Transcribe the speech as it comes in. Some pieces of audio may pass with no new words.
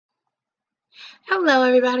Hello,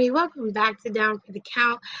 everybody. Welcome back to Down for the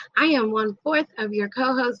Count. I am one fourth of your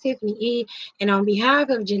co-host, Tiffany E. And on behalf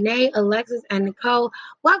of Janae, Alexis, and Nicole,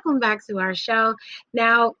 welcome back to our show.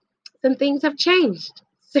 Now, some things have changed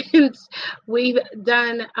since we've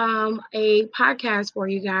done a podcast for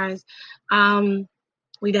you guys.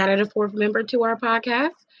 We've added a fourth member to our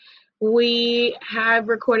podcast. We have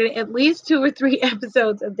recorded at least 2 or 3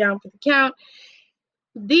 episodes of Down for the Count.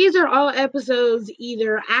 These are all episodes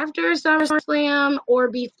either after SummerSlam or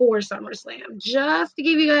before SummerSlam, just to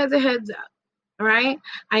give you guys a heads up. All right.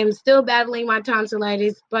 I am still battling my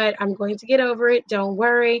tonsillitis, but I'm going to get over it. Don't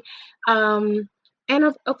worry. And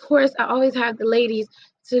of course, I always have the ladies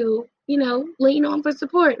to, lean on for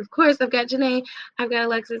support. Of course, I've got Janae, I've got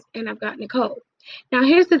Alexis, and I've got Nicole. Now,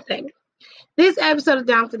 here's the thing. This episode of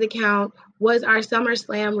Down for the Count was our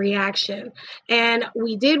SummerSlam reaction. And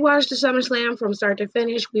we did watch the SummerSlam from start to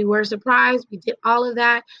finish. We were surprised. We did all of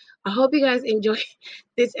that. I hope you guys enjoy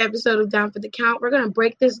this episode of Down for the Count. We're going to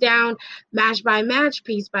break this down match by match,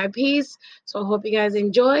 piece by piece. So I hope you guys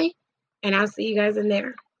enjoy, and I'll see you guys in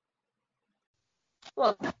there.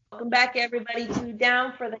 Welcome back, everybody, to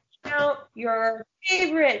Down for the Count, your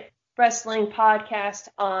favorite wrestling podcast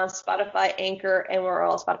on Spotify, Anchor, and we're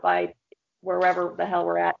all Spotify, wherever the hell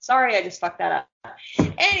we're at. Sorry, I just fucked that up.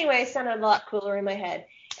 Anyway, sounded a lot cooler in my head.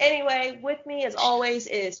 Anyway, with me, as always,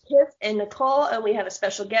 is Tiff and Nicole, and we have a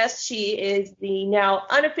special guest. She is the now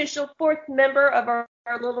unofficial fourth member of our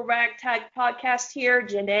little ragtag podcast here,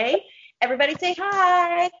 Janae. Everybody say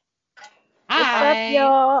hi. Hi. What's up,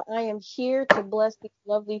 y'all? I am here to bless these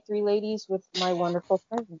lovely 3 ladies with my wonderful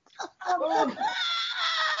presence.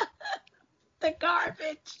 The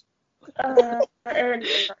garbage.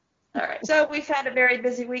 All right, so we've had a very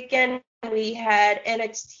busy weekend. We had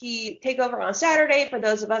NXT TakeOver on Saturday for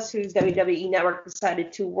those of us whose WWE Network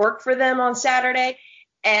decided to work for them on Saturday.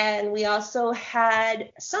 And we also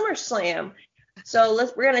had SummerSlam. So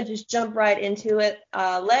we're going to just jump right into it.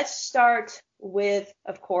 Let's start with,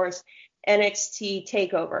 of course, NXT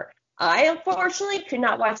TakeOver. I, unfortunately, could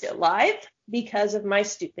not watch it live because of my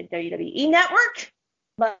stupid WWE Network.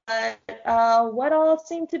 But what all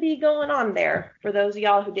seemed to be going on there for those of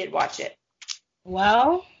y'all who did watch it?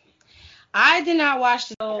 Well, I did not watch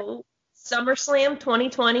the SummerSlam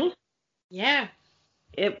 2020. Yeah.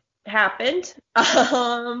 It happened.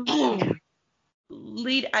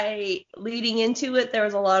 Leading into it, there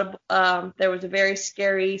was a lot of there was a very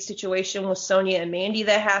scary situation with Sonya and Mandy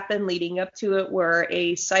that happened leading up to it, where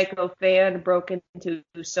a psycho fan broke into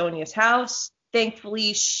Sonya's house.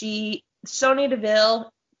 Thankfully, Sonya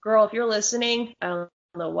Deville, girl, if you're listening, I don't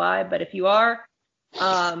know why, but if you are,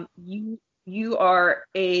 you are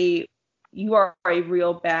a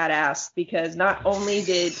real badass, because not only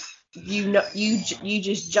did you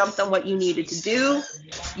just jumped on what you needed to do,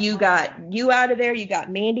 you got you out of there, you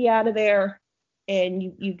got Mandy out of there, and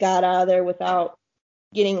you got out of there without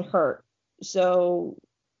getting hurt. So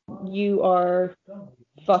you are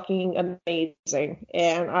fucking amazing,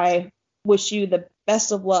 and I wish you the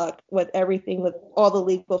best of luck with everything, with all the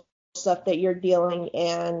legal stuff that you're dealing,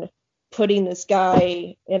 and putting this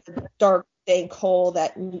guy in a dark, dank hole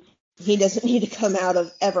that he doesn't need to come out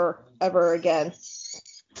of ever again.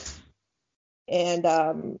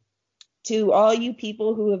 And to all you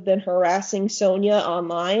people who have been harassing Sonya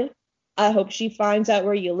online, I hope she finds out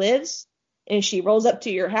where you lives and she rolls up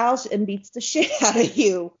to your house and beats the shit out of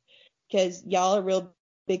you, because y'all are real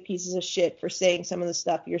big pieces of shit for saying some of the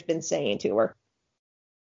stuff you've been saying to her.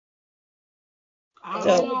 I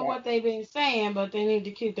don't know what they've been saying, but they need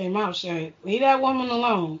to keep their mouth shut. Leave that woman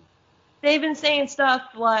alone. They've been saying stuff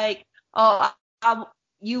like, oh,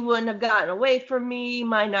 you wouldn't have gotten away from me,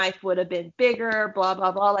 my knife would have been bigger, blah,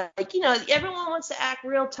 blah, blah. Like, everyone wants to act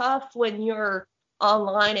real tough when you're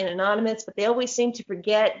online and anonymous, but they always seem to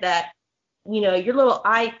forget that, your little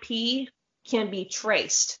IP can be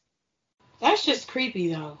traced. That's just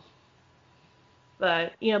creepy, though.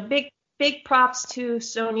 But, big props to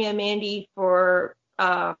Sonya and Mandy for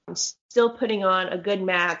still putting on a good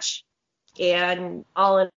match. And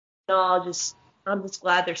all in all, I'm just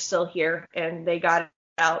glad they're still here and they got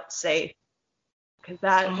out safe. Because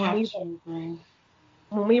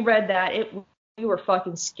when we read that, we were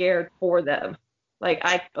fucking scared for them. Like,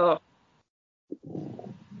 But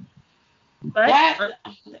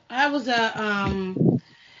that was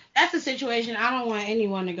that's a situation I don't want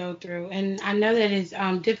anyone to go through, and I know that it's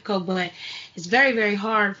difficult, but it's very, very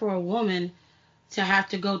hard for a woman to have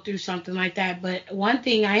to go through something like that. But one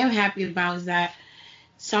thing I am happy about is that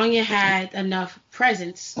Sonya had enough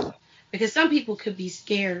presence, because some people could be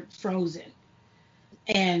scared frozen,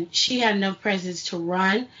 and she had enough presence to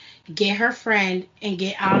run, get her friend, and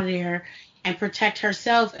get out of there and protect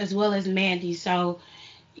herself as well as Mandy. So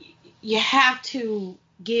you have to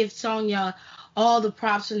give Sonya all the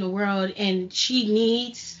props in the world, and she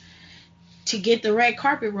needs to get the red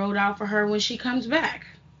carpet rolled out for her when she comes back.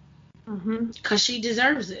 Because she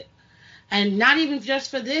deserves it. And not even just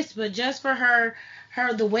for this, but just for her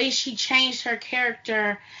the way she changed her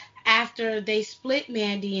character after they split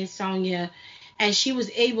Mandy and Sonya, and she was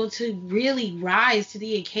able to really rise to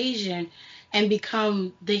the occasion and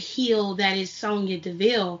become the heel that is Sonya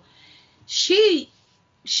Deville. She's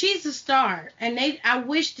a star, and I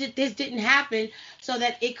wish that this didn't happen so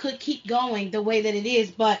that it could keep going the way that it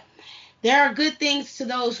is. But there are good things to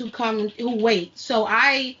those who wait. So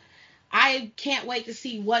I can't wait to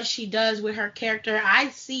see what she does with her character. I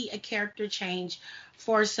see a character change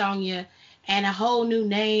for Sonya and a whole new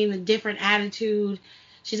name, a different attitude.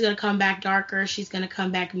 She's going to come back darker. She's going to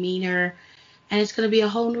come back meaner. And it's going to be a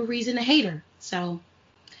whole new reason to hate her. So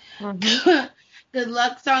good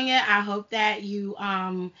luck, Sonya. I hope that you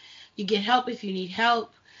get help if you need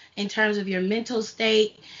help in terms of your mental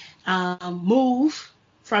state. Move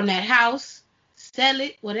from that house. Sell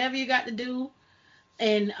it. Whatever you got to do.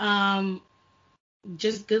 And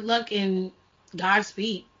just good luck and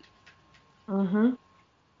Godspeed.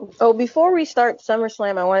 Oh, before we start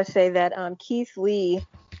SummerSlam, I want to say that Keith Lee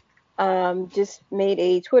just made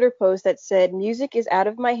a Twitter post that said, "Music is out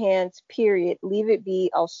of my hands, period. Leave it be.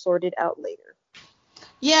 I'll sort it out later."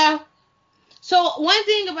 Yeah. So one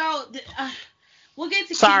thing about we'll get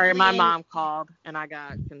to Sorry, Keith Lee my mom called and I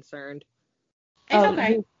got concerned. It's okay. We'll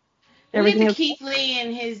get to everything Keith Lee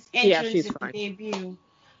and his entrance and debut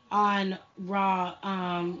on Raw.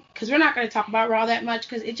 Because we're not going to talk about Raw that much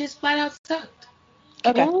because it just flat out sucked.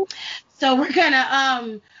 Okay. So we're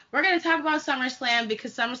gonna talk about SummerSlam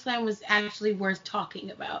because SummerSlam was actually worth talking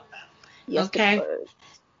about. Yes, okay.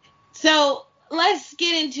 So let's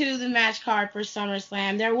get into the match card for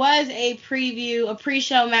SummerSlam. There was a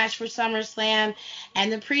pre-show match for SummerSlam,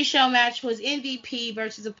 and the pre-show match was MVP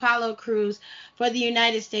versus Apollo Crews for the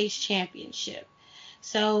United States Championship.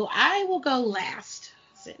 So I will go last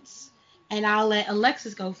and I'll let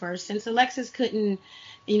Alexis go first since Alexis couldn't,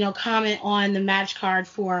 comment on the match card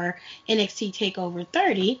for NXT TakeOver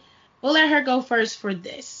 30. We'll let her go first for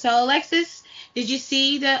this. So Alexis, did you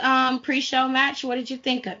see the pre-show match? What did you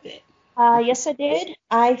think of it? Yes, I did.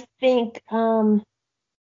 I think,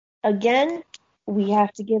 again, we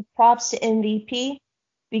have to give props to MVP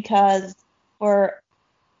because for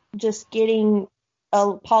just getting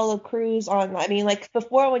Apollo Crews on, I mean, like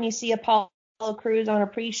before when you see Apollo Crews on a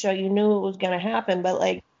pre-show, you knew it was going to happen, but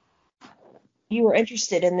like you were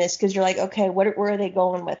interested in this because you're like, okay, where are they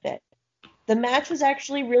going with it? The match was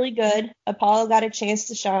actually really good. Apollo got a chance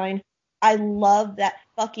to shine. I love that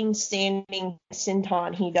fucking standing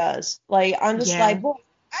senton he does. Like, I'm just like, boy,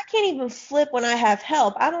 I can't even flip when I have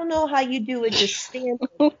help. I don't know how you do it just standing.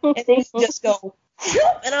 And they just go,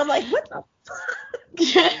 and I'm like, what the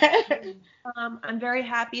fuck? I'm very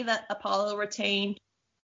happy that Apollo retained.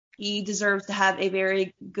 He deserves to have a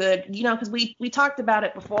very good, because we talked about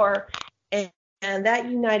it before, and that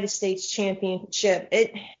United States Championship,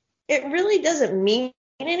 it really doesn't mean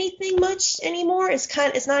anything much anymore.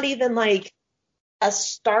 It's not even like a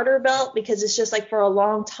starter belt because it's just like for a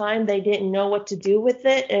long time they didn't know what to do with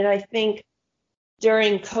it. And I think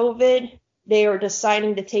during COVID, they were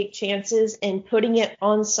deciding to take chances and putting it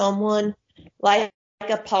on someone like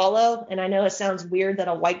Apollo. And I know it sounds weird that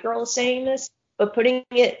a white girl is saying this, but putting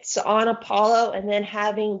it on Apollo and then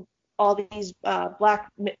having all these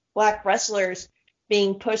black wrestlers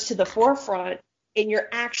being pushed to the forefront, and you're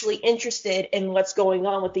actually interested in what's going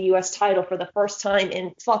on with the U.S. title for the first time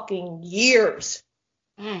in fucking years.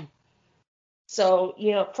 So,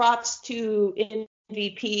 props to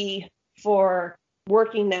MVP for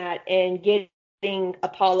working that and getting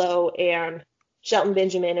Apollo and Shelton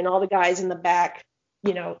Benjamin and all the guys in the back,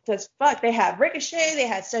 because they have Ricochet, they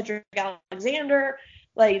had Cedric Alexander,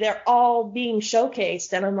 like they're all being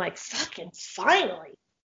showcased, and I'm like, fucking finally.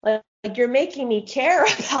 Like you're making me care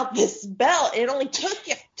about this belt. It only took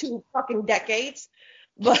you 2 fucking decades,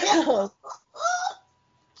 but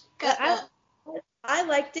I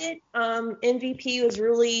liked it. MVP was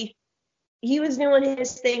he was doing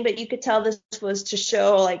his thing, but you could tell this was to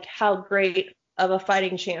show like how great of a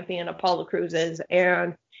fighting champion Apollo Crews is.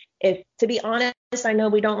 And to be honest, I know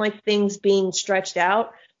we don't like things being stretched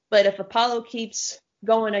out, but if Apollo keeps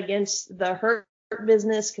going against the Hurt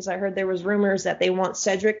Business, because I heard there was rumors that they want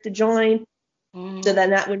Cedric to join, so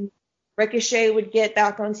then Ricochet would get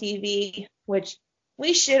back on TV, which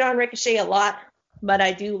we shit on Ricochet a lot, but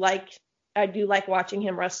I do like watching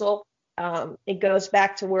him wrestle. It goes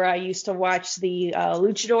back to where I used to watch the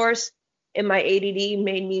Luchadors, and my ADD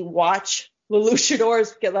made me watch the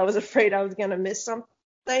Luchadors because I was afraid I was going to miss something.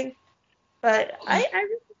 But I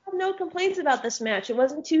really have no complaints about this match. It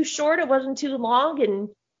wasn't too short. It wasn't too long. And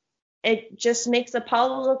it just makes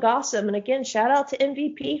Apollo look awesome. And again, shout out to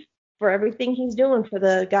MVP for everything he's doing for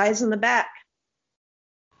the guys in the back.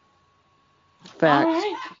 Facts. All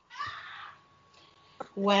right.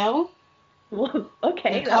 Well,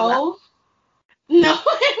 Okay. Nicole? No,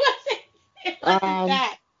 it wasn't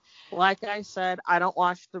that. Like I said, I don't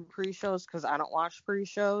watch the pre-shows because I don't watch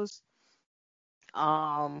pre-shows.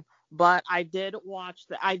 But I did watch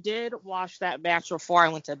that match before I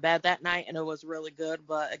went to bed that night, and it was really good.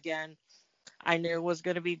 But again, I knew it was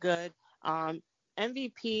going to be good.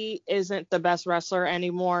 MVP isn't the best wrestler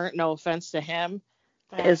anymore. No offense to him.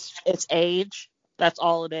 It's age. That's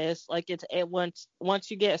all it is. Like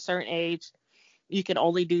once you get a certain age, you can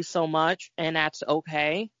only do so much, and that's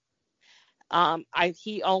okay. And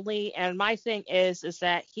my thing is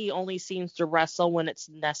that he only seems to wrestle when it's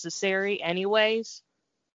necessary, anyways,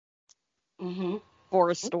 for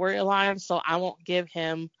a storyline. So I won't give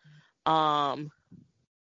him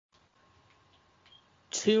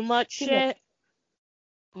too much shit.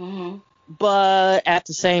 But at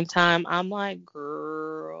the same time, I'm like,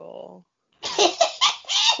 girl.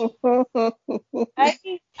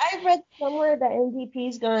 I read somewhere that MVP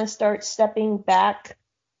is going to start stepping back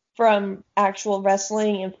from actual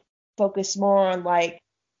wrestling and focus more on like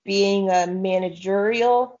being a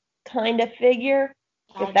managerial kind of figure.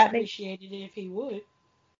 I'd appreciate it if he would.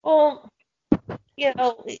 Well, you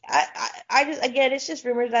know, I just, again, it's just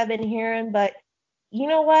rumors I've been hearing, but you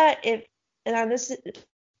know what? Y'all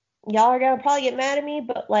are gonna probably get mad at me,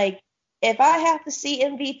 but like, if I have to see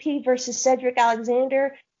MVP versus Cedric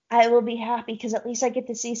Alexander, I will be happy because at least I get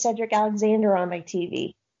to see Cedric Alexander on my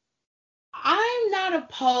TV. I'm not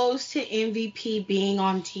opposed to MVP being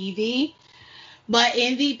on TV, but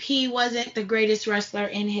MVP wasn't the greatest wrestler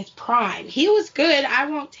in his prime. He was good. I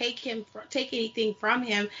won't take anything from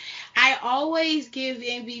him. I always give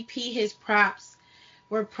MVP his props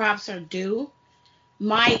where props are due.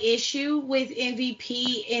 My issue with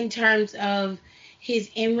MVP in terms of his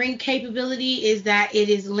in-ring capability is that it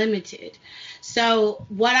is limited. So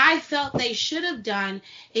what I felt they should have done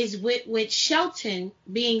is with Shelton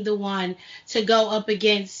being the one to go up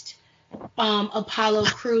against Apollo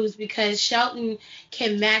Crews, because Shelton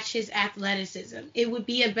can match his athleticism. It would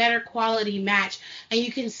be a better quality match, and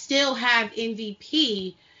you can still have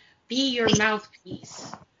MVP be your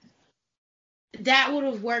mouthpiece. That would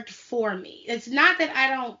have worked for me. It's not that I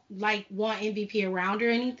don't want MVP around or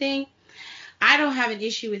anything. I don't have an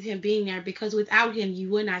issue with him being there because without him, you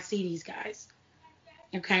would not see these guys.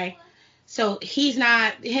 Okay, so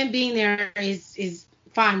him being there is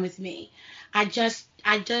fine with me. I just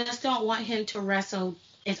don't want him to wrestle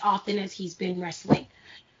as often as he's been wrestling.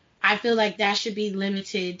 I feel like that should be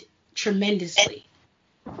limited tremendously.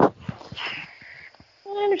 I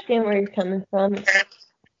understand where you're coming from.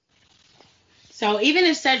 So even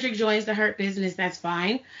if Cedric joins the Hurt Business, that's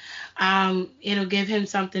fine. It'll give him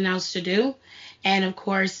something else to do. And of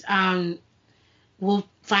course, we'll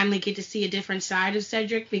finally get to see a different side of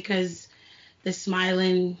Cedric, because the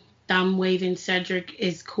smiling, thumb waving Cedric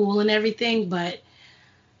is cool and everything, but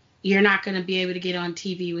you're not going to be able to get on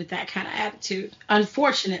TV with that kind of attitude.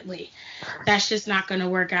 Unfortunately, that's just not going to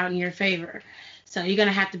work out in your favor. So you're going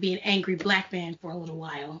to have to be an angry black man for a little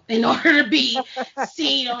while in order to be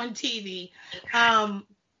seen on TV.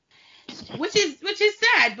 Which is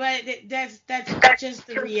sad, but that's just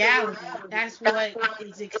the reality. That's what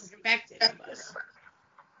is expected of us.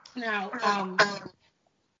 Now,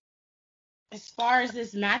 as far as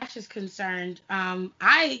this match is concerned,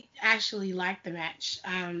 I actually liked the match.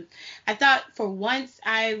 I thought for once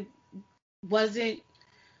I wasn't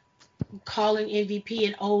calling MVP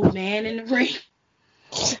an old man in the ring.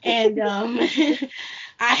 And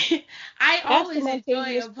I always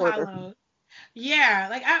enjoy Apollo. Yeah,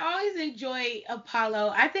 I always enjoy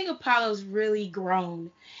Apollo. I think Apollo's really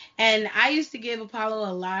grown. And I used to give Apollo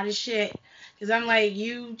a lot of shit because I'm like,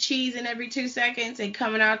 you cheesing every 2 seconds and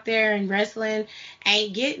coming out there and wrestling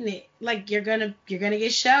ain't getting it. Like, you're gonna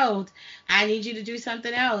get showed. I need you to do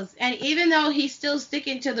something else. And even though he's still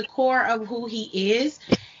sticking to the core of who he is,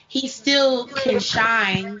 he still can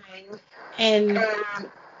shine, and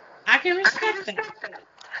I can respect that.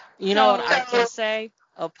 You know what I can say?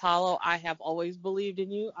 Apollo, I have always believed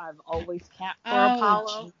in you. I've always capped for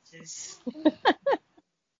Apollo. Jesus.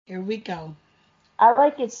 Here we go. I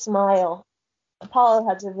like his smile. Apollo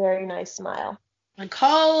has a very nice smile.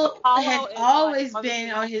 Nicole has always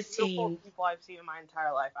been on his team. People I've seen in my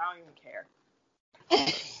entire life. I don't even care.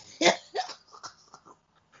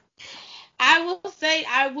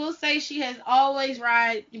 will say she has always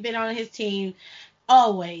been on his team.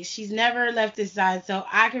 Always. She's never left his side, so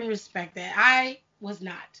I can respect that. I was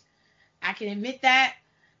not. I can admit that,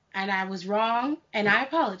 and I was wrong, and I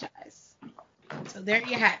apologize. So there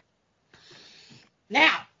you have it.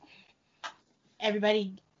 Now,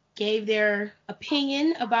 everybody gave their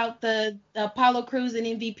opinion about the Apollo Crews and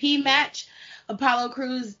MVP match. Apollo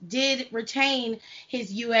Crews did retain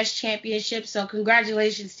his U.S. championship, so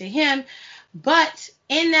congratulations to him. But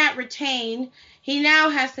in that retain, he now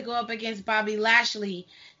has to go up against Bobby Lashley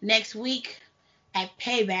next week at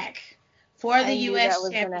Payback for the U.S.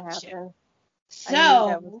 championship. So, I knew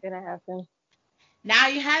that was going to happen. Now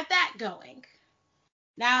you have that going.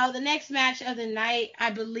 Now, the next match of the night,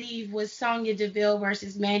 I believe, was Sonya Deville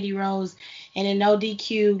versus Mandy Rose in a no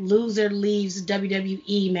DQ loser leaves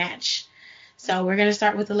WWE match. So we're going to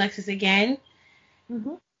start with Alexis again.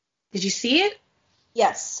 Mm-hmm. Did you see it?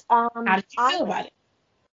 Yes. How did you feel about it?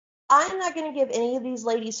 I'm not going to give any of these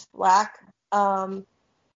ladies flack. I'm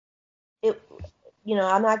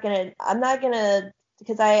not going to,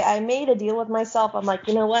 because I made a deal with myself. I'm like,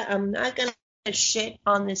 you know what? I'm not going to shit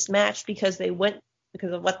on this match because of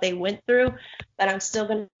what they went through, but I'm still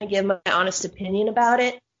going to give my honest opinion about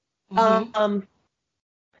it. Mm-hmm.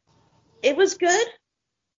 It was good.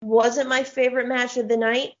 Wasn't my favorite match of the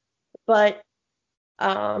night, but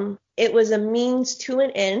it was a means to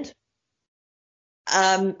an end.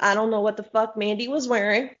 I don't know what the fuck Mandy was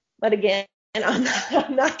wearing, but again, I'm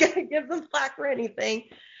not going to give them flack for anything.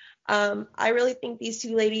 I really think these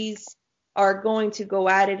two ladies are going to go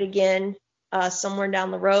at it again somewhere down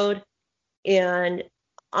the road. And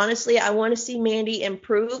honestly, I want to see Mandy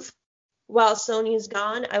improve while Sonya's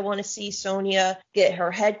gone. I want to see Sonya get her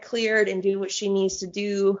head cleared and do what she needs to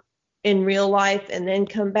do in real life and then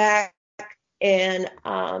come back. And,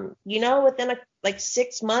 within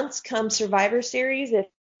 6 months come Survivor Series, if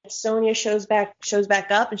Sonya shows back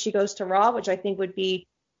up and she goes to Raw, which I think would be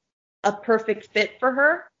a perfect fit for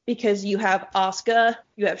her, because you have Asuka,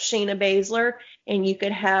 you have Shayna Baszler, and you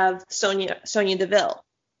could have Sonya Deville.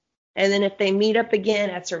 And then if they meet up again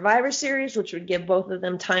at Survivor Series, which would give both of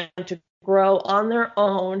them time to grow on their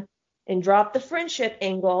own and drop the friendship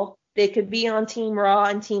angle, they could be on Team Raw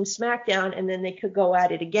and Team SmackDown, and then they could go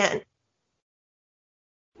at it again.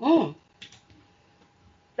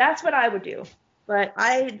 That's what I would do. But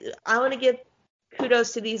I want to give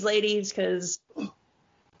kudos to these ladies because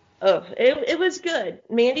it was good.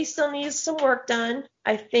 Mandy still needs some work done.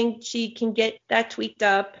 I think she can get that tweaked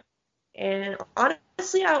up. And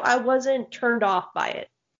honestly, I wasn't turned off by it.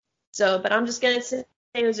 So, but I'm just going to say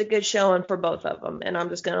it was a good showing for both of them, and I'm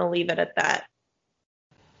just going to leave it at that.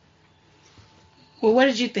 Well, what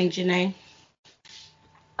did you think, Janae?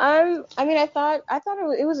 I thought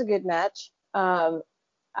it was a good match.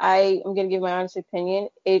 I am going to give my honest opinion.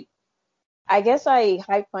 I guess I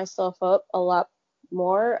hyped myself up a lot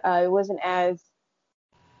more. It wasn't as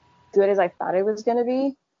good as I thought it was going to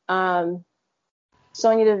be.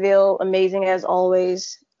 Sonya Deville, amazing as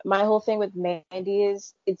always. My whole thing with Mandy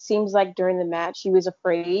is it seems like during the match she was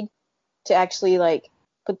afraid to actually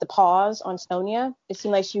put the pause on Sonya. It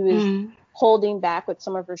seemed like she was holding back with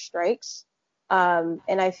some of her strikes. And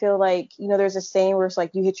I feel like, there's a saying where it's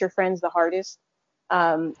like you hit your friends the hardest.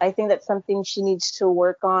 I think that's something she needs to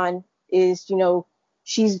work on is,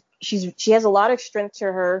 she has a lot of strength to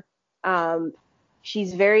her.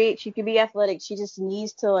 She could be athletic. She just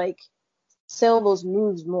needs to sell those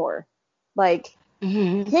moves more.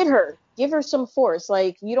 Hit her, give her some force.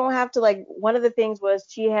 You don't have to one of the things was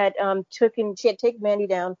she had taken Mandy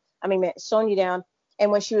down, Sonya down. And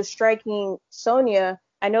when she was striking Sonya,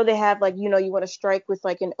 I know they have you want to strike with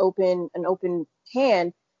an open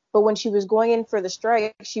hand, but when she was going in for the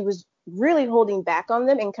strike, she was really holding back on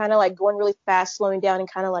them and kind of going really fast, slowing down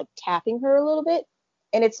and kind of tapping her a little bit.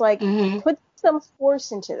 And it's put some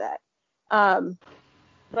force into that.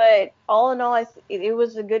 But all in all, it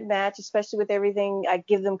was a good match, especially with everything. I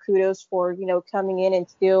give them kudos for, coming in and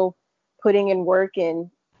still putting in work and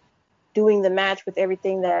doing the match with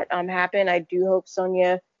everything that happened. I do hope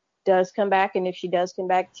Sonya does come back, and if she does come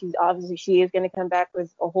back, she is going to come back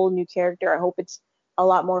with a whole new character. I hope it's a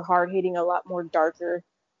lot more hard hitting, a lot more darker.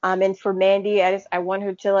 And for Mandy, I want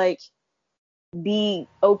her to be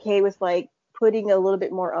okay with putting a little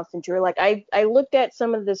bit more oomph into her. I looked at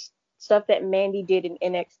some of this stuff that Mandy did in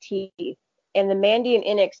NXT, and the Mandy in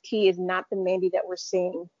NXT is not the Mandy that we're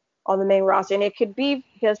seeing on the main roster. And it could be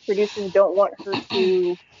because producers don't want her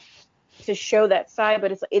to show that side,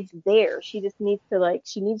 but it's there. She just needs to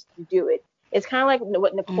she needs to do it. It's kind of like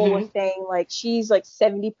what Nicole was saying, she's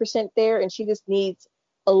 70% there, and she just needs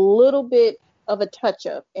a little bit of a touch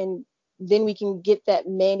up. And then we can get that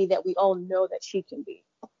Mandy that we all know that she can be.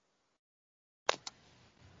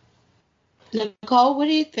 Nicole, what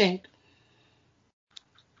do you think?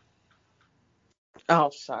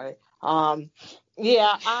 Oh, sorry.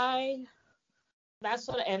 Yeah, that's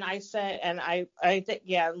what, and I said, and I think,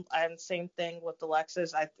 yeah, and same thing with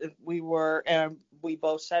Alexis. We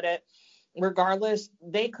both said it. Regardless,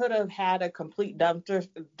 they could have had a complete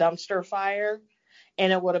dumpster fire,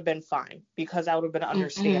 and it would have been fine because that would have been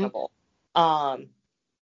understandable.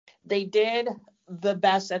 They did the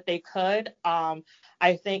best that they could.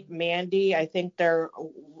 I think Mandy, they're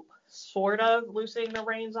sort of loosening the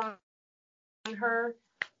reins on her.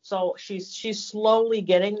 So she's slowly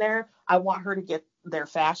getting there. I want her to get there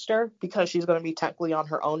faster because she's going to be technically on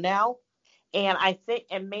her own now. And I think,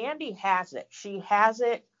 and Mandy has it. She has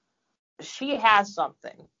it. She has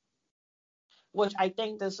something, which I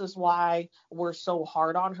think this is why we're so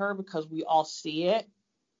hard on her, because we all see it.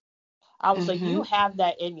 I was like, you have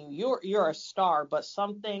that in you. You're a star, but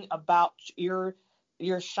something about your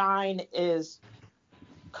shine is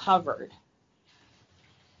covered.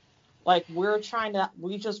 Like,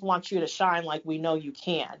 we just want you to shine like we know you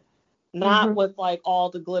can. Not with, like,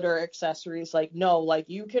 all the glitter accessories. Like, no, like,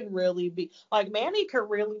 you can really be, like, Mandy could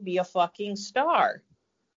really be a fucking star.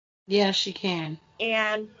 Yeah, she can.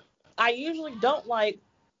 And I usually don't like,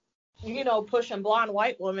 pushing blonde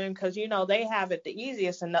white women because, they have it the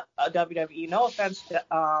easiest in the WWE. No offense to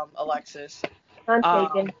Alexis. I'm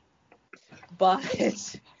taken. But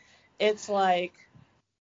it's like,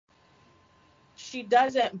 she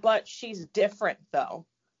doesn't, but she's different, though.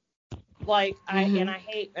 Like, I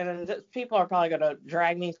hate, and people are probably going to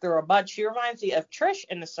drag me through a butt. She reminds me of Trish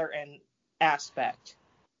in a certain aspect.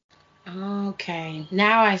 Okay,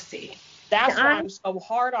 now I see. That's why I'm so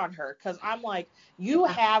hard on her, because I'm like, you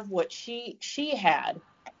have what she had,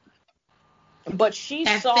 but she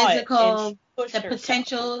that saw physical, it and she pushed the herself.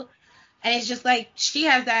 potential, and it's just like she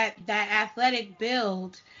has that athletic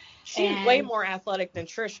build. She's way more athletic than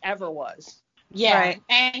Trish ever was. Yeah, right.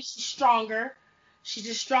 And she's stronger. She's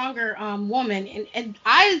a stronger woman, and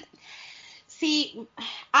I see.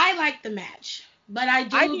 I like the match, but I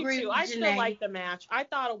do agree too. with I Janae. still like the match. I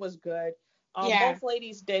thought it was good. Yeah. Both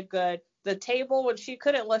ladies did good. The table, when she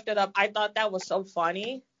couldn't lift it up, I thought that was so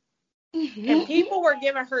funny. And people were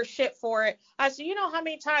giving her shit for it. I said, you know how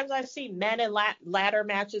many times I've seen men in ladder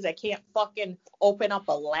matches that can't fucking open up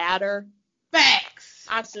a ladder? Facts.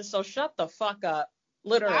 I said, so shut the fuck up.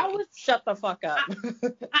 Literally, shut the fuck up.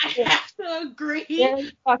 I have to agree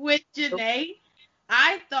with Janae.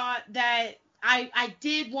 I thought that I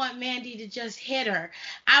did want Mandy to just hit her.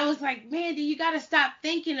 I was like, Mandy, you got to stop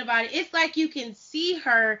thinking about it. It's like you can see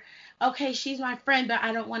her. Okay, she's my friend, but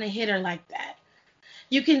I don't want to hit her like that.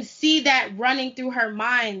 You can see that running through her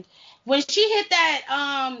mind. When she hit that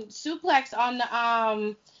suplex on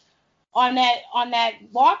the on that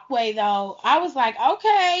walkway, though, I was like,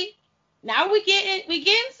 okay, now we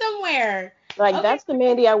getting somewhere. Like, okay. That's the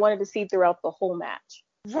Mandy I wanted to see throughout the whole match.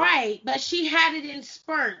 Right, but she had it in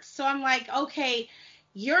spurts. So I'm like, okay,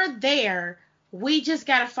 you're there. We just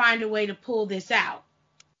got to find a way to pull this out.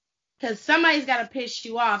 Because somebody's got to piss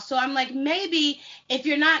you off. So I'm like, maybe if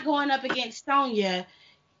you're not going up against Sonya,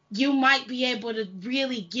 you might be able to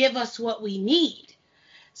really give us what we need.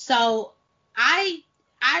 So I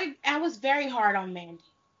was very hard on Mandy.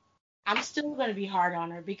 I'm still going to be hard on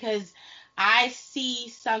her because I see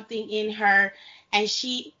something in her and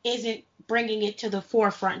she isn't bringing it to the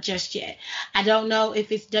forefront just yet. I don't know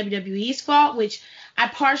if it's WWE's fault, which I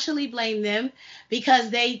partially blame them because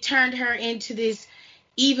they turned her into this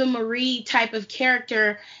Eva Marie type of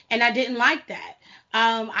character, and I didn't like that.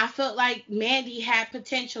 I felt like Mandy had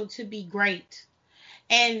potential to be great,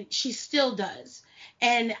 and she still does.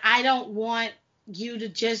 And I don't want you to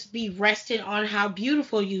just be resting on how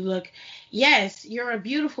beautiful you look. Yes, you're a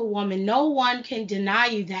beautiful woman. No one can deny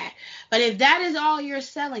you that. But if that is all you're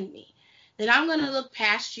selling me, then I'm going to look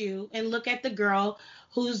past you and look at the girl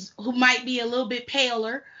who might be a little bit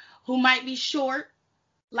paler, who might be short,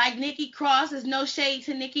 like Nikki Cross. There's no shade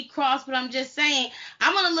to Nikki Cross, but I'm just saying,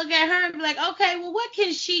 I'm going to look at her and be like, okay, well, what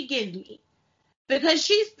can she give me? Because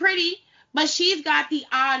she's pretty, but she's got the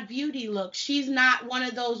odd beauty look. She's not one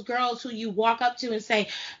of those girls who you walk up to and say,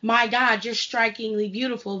 my God, you're strikingly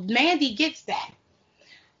beautiful. Mandy gets that.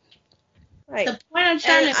 Right. The point I'm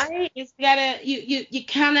trying to say is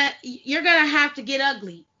you're gonna have to get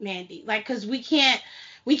ugly, Mandy. Like, cause we can't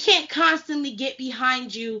constantly get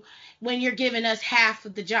behind you when you're giving us half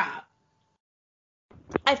of the job.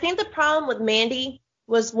 I think the problem with Mandy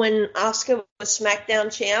was when Asuka was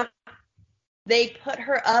SmackDown champ, they put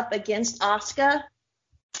her up against Asuka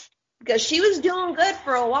because she was doing good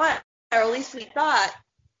for a while. or at least we thought.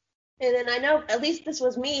 And then I know, at least this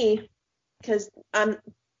was me, because I'm,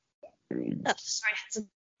 sorry, I had something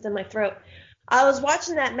in my throat. I was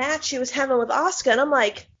watching that match she was having with Asuka, and I'm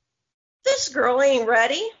like, this girl ain't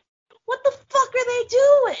ready. What the fuck are they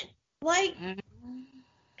doing? Like,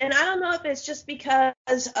 and I don't know if it's just because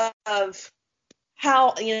of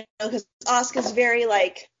how, because Asuka's very,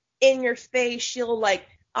 like, in your face. She'll, like,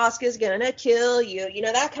 Asuka's gonna kill you,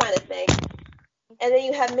 that kind of thing. And then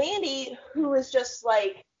you have Mandy, who is just,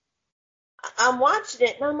 like, I'm watching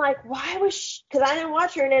it, and I'm like, why was she, because I didn't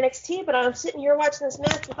watch her in NXT, but I'm sitting here watching this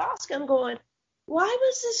match with Asuka, I'm going, why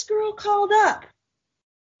was this girl called up?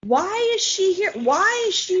 Why is she here? Why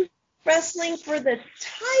is she wrestling for the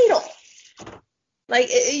title? Like,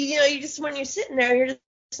 you just, when you're sitting there, you're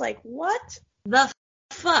just like, what the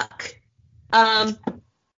fuck? I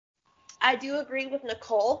do agree with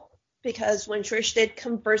Nicole, because when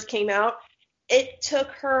Trish first came out, it took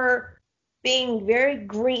her being very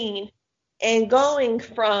green and going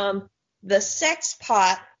from the sex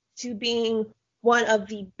pot to being one of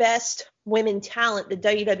the best women talent the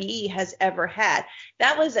WWE has ever had.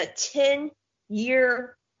 That was a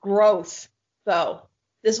 10-year growth, though.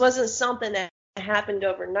 This wasn't something that happened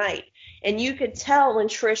overnight. And you could tell when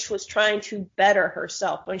Trish was trying to better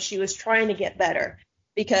herself, when she was trying to get better.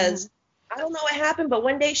 Because I don't know what happened, but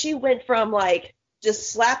one day she went from, like,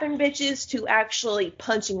 just slapping bitches to actually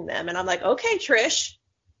punching them. And I'm like, okay, Trish,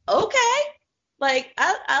 okay. Like,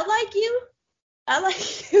 I like you. I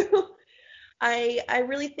like you. I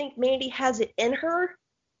really think Mandy has it in her,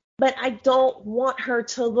 but I don't want her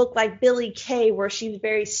to look like Billie Kay, where she's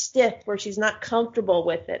very stiff, where she's not comfortable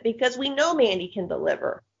with it, because we know Mandy can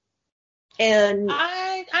deliver. And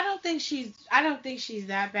I don't think she's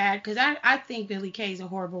that bad, because I think Billie Kay's a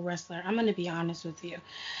horrible wrestler. I'm gonna be honest with you.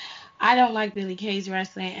 I don't like Billie Kay's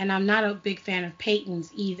wrestling, and I'm not a big fan of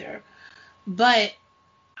Peyton's either. But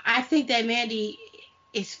I think that Mandy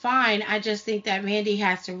is fine. I just think that Mandy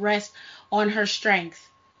has to rest on her strength.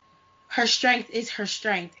 Her strength is her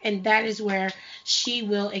strength, and that is where she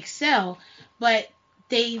will excel. But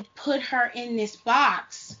they put her in this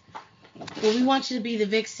box. Well, we want you to be the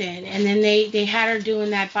vixen, and then they had her doing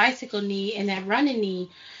that bicycle knee and that running knee,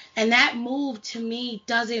 and that move to me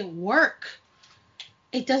doesn't work.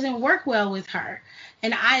 It doesn't work well with her,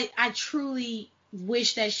 and I truly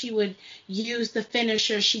wish that she would use the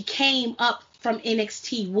finisher she came up from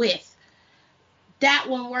NXT with. That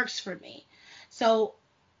one works for me. So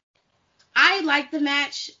I like the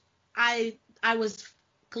match. I was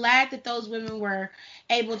glad that those women were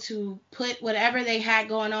able to put whatever they had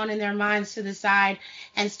going on in their minds to the side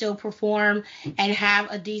and still perform and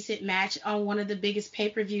have a decent match on one of the biggest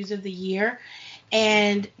pay-per-views of the year.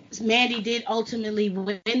 And Mandy did ultimately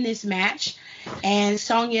win this match. And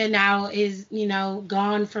Sonya now is,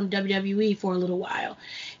 gone from WWE for a little while.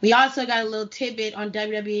 We also got a little tidbit on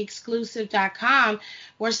WWEexclusive.com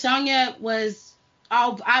where Sonya was,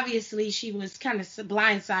 obviously, she was kind of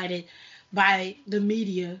blindsided by the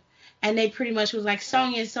media. And they pretty much was like,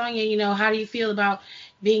 Sonya, how do you feel about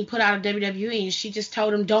being put out of WWE? And she just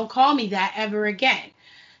told them, don't call me that ever again.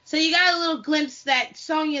 So you got a little glimpse that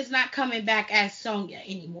Sonya's not coming back as Sonya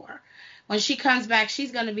anymore. When she comes back,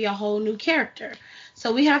 she's going to be a whole new character.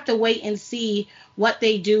 So we have to wait and see what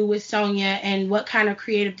they do with Sonya and what kind of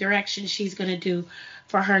creative direction she's going to do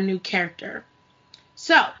for her new character.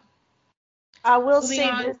 So I will say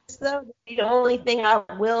this, though. The only thing I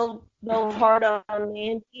will go hard on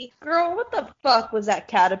Mandy. Girl, what the fuck was that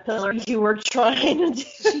caterpillar you were trying to do?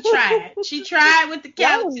 She tried with the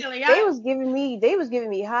caterpillar. They was giving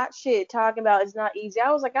me hot shit talking about it's not easy.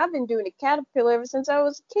 I was like, I've been doing a caterpillar ever since I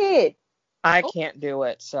was a kid. I can't do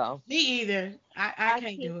it, so. Me either. I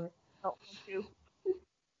can't do it.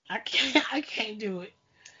 I can't do it.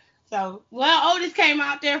 So, well, Otis came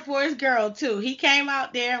out there for his girl, too. He came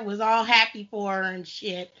out there and was all happy for her and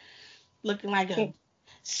shit. Looking like a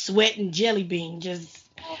sweating jelly bean. Just.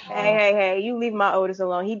 Hey, you leave my Otis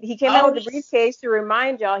alone. He came out with the briefcase to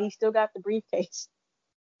remind y'all he still got the briefcase.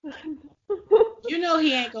 You know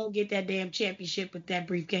he ain't going to get that damn championship with that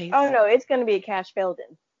briefcase. Oh, no, it's going to be a Cash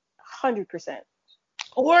Feldon. 100%.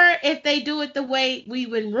 Or if they do it the way we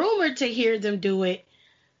would rumored to hear them do it,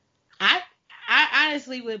 I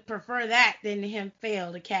honestly would prefer that than him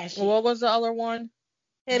fail to cash in. What was the other one?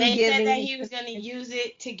 They said that he was going to use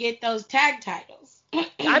it to get those tag titles.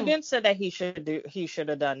 I've been said that he should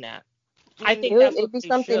have done that. I think it'd be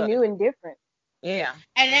something new and different. Yeah.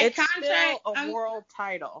 And that it's contract, still a world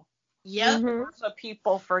title. Yep. Mm-hmm. So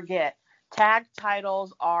people forget. Tag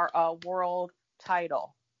titles are a world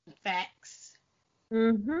title. Facts.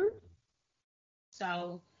 Mm-hmm.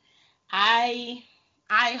 So I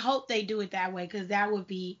I hope they do it that way because that would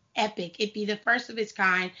be epic. It'd be the first of its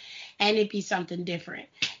kind, and it'd be something different.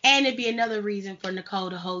 And it'd be another reason for Nicole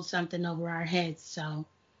to hold something over our heads. So,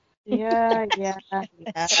 Yeah.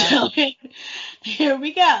 so here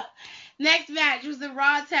we go. Next match was the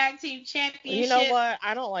Raw Tag Team Championship. You know what?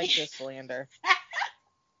 I don't like this slander.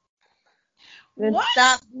 Then What?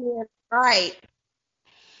 stop being right.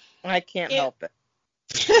 I can't help it.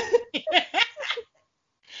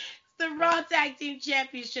 The Raw Tag Team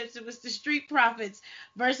Championships. It was the Street Profits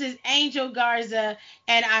versus Angel Garza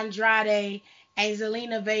and Andrade, and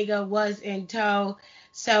Zelina Vega was in tow.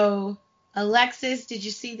 So, Alexis, did you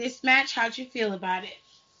see this match? How'd you feel about it?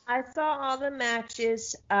 I saw all the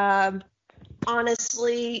matches.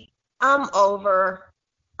 Honestly, I'm over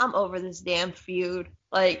this damn feud.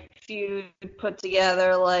 Like, feud put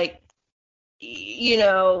together. Like, you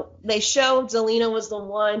know, they showed Zelina was the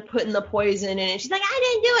one putting the poison in, and she's like, I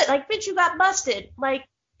didn't do it. Like, bitch, you got busted. Like,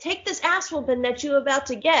 take this ass whooping that you're about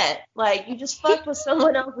to get. Like, you just fucked with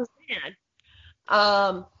someone else's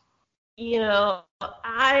man. You know,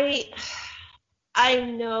 I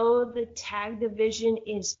know the tag division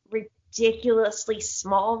is ridiculously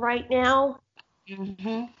small right now,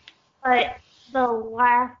 but the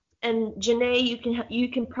last, and Janae, you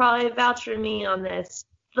can probably vouch for me on this.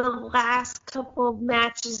 The last couple of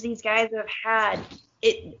matches these guys have had,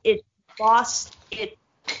 it's lost its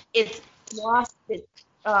what's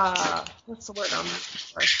the word I'm looking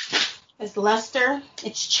for? It's luster.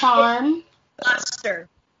 It's charm. Luster.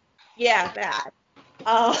 Yeah, that.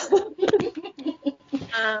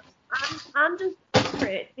 I'm just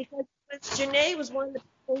different because Janae was one of the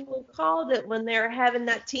people who called it when they were having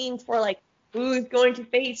that team for like who's going to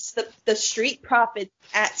face the Street Profits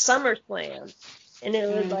at SummerSlam, and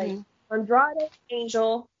it was like Andrade,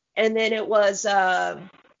 Angel, and then it was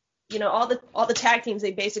you know, all the tag teams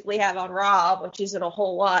they basically have on Raw, which isn't a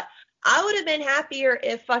whole lot. I would have been happier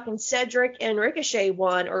if fucking Cedric and Ricochet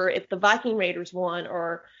won, or if the Viking Raiders won,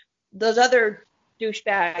 or those other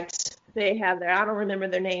douchebags they have there. I don't remember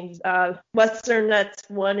their names. Western Nuts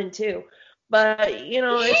 1 and 2. But, you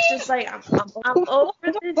know, it's just like, I'm over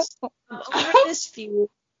this. I'm over this feud.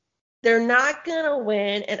 They're not going to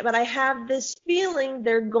win, but I have this feeling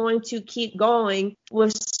they're going to keep going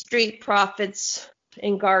with Street Profits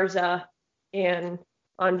and Garza and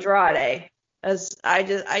Andrade. As I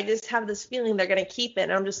just have this feeling they're going to keep it.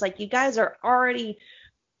 And I'm just like, you guys are already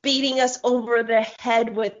beating us over the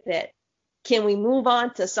head with it. Can we move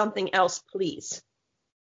on to something else, please?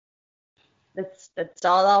 That's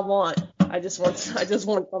all I want. I just want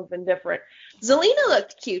something different. Zelina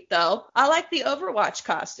looked cute though. I like the Overwatch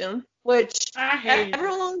costume, which I hated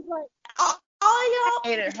everyone was like, I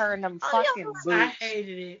hated her in them fucking boots. I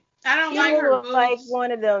hated it. I don't She like her looked boots. like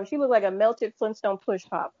one of them. She looked like a melted Flintstone push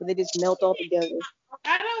pop, but they just melt all together.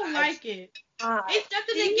 I don't like it. It's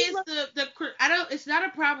nothing against it's not a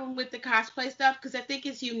problem with the cosplay stuff because I think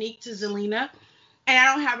it's unique to Zelina, and I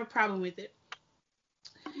don't have a problem with it.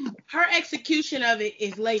 Her execution of it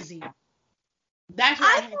is lazy. That's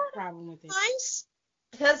why I have a problem with it. Nice,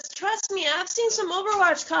 because trust me, I've seen some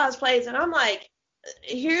Overwatch cosplays, and I'm like,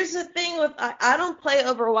 here's the thing with I don't play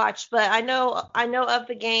Overwatch, but I know of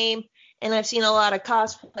the game, and I've seen a lot of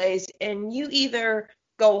cosplays, and you either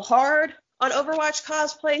go hard on Overwatch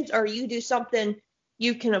cosplays or you do something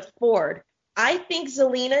you can afford. I think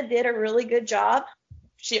Zelina did a really good job.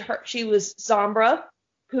 She was Sombra,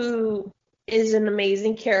 who is an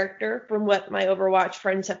amazing character from what my Overwatch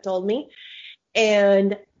friends have told me.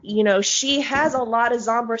 And, you know, she has a lot of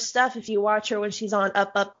Sombra stuff if you watch her when she's on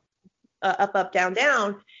Up, Down,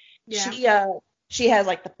 Down. Yeah. She has,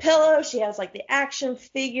 like, the pillow. She has, like, the action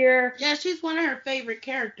figure. Yeah, she's one of her favorite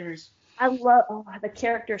characters. I love the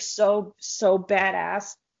character's so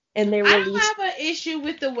badass. And they released. I don't have an issue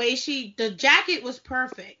with the way the jacket was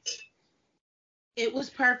perfect. It was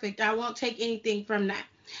perfect. I won't take anything from that.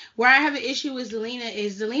 Where I have an issue with Zelina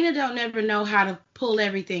is Zelina don't never know how to pull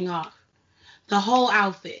everything off. The whole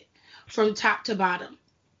outfit from top to bottom.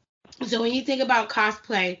 So when you think about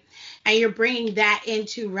cosplay and you're bringing that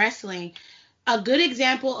into wrestling, a good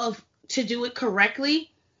example of to do it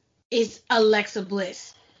correctly is Alexa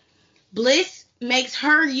Bliss. Bliss makes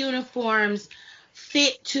her uniforms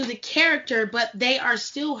fit to the character, but they are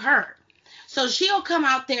still her. So she'll come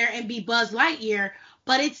out there and be Buzz Lightyear,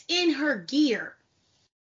 but it's in her gear.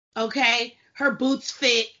 Okay? Her boots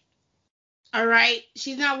fit. All right?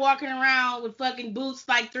 She's not walking around with fucking boots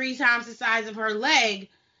like 3 times the size of her leg.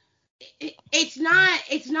 It's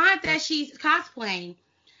not that she's cosplaying.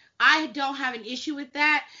 I don't have an issue with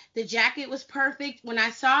that. The jacket was perfect. When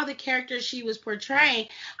I saw the character she was portraying,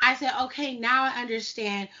 I said, okay, now I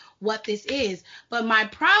understand what this is. But my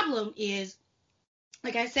problem is,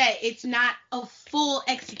 like I said, it's not a full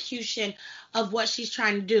execution of what she's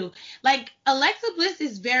trying to do. Like, Alexa Bliss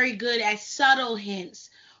is very good at subtle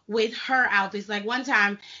hints with her outfits. Like, one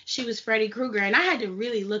time she was Freddy Krueger, and I had to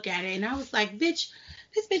really look at it, and I was like, bitch,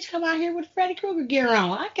 this bitch come out here with Freddy Krueger gear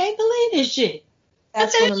on. I can't believe this shit.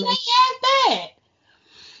 That's one of my. Bad.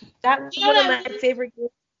 That was one of my favorite games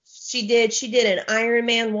she did. She did an Iron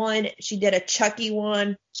Man one. She did a Chucky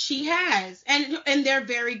one. She has, and they're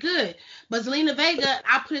very good. But Zelina Vega,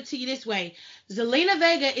 I'll put it to you this way: Zelina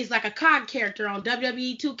Vega is like a COD character on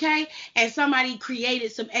WWE 2K, and somebody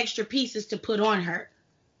created some extra pieces to put on her.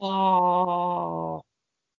 Oh.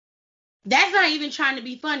 That's not even trying to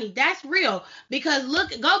be funny. That's real. Because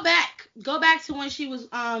go back to when she was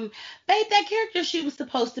babe, that character she was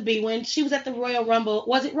supposed to be when she was at the Royal Rumble.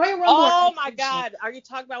 Was it Royal Rumble? Oh my God. Are you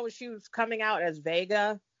talking about when she was coming out as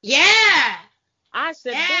Vega? Yeah. I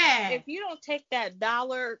said, if you don't take that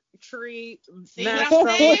Dollar Tree, see what I'm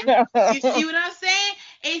saying? You see what I'm saying?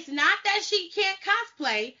 It's not that she can't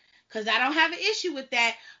cosplay, because I don't have an issue with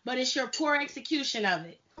that, but it's your poor execution of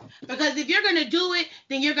it. Because if you're gonna do it,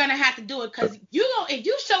 then you're gonna have to do it. Because if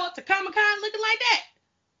you show up to Comic-Con looking like that,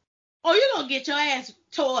 oh, you're gonna get your ass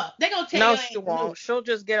tore up. They're gonna tell you. No, she won't. She'll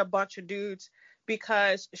just get a bunch of dudes,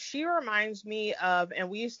 because she reminds me of, and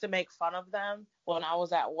we used to make fun of them when I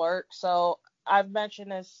was at work. So I've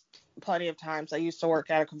mentioned this plenty of times. I used to work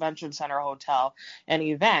at a convention center hotel and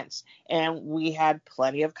events, and we had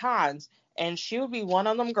plenty of cons. And she would be one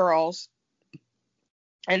of them girls.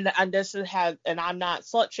 And this had, and I'm not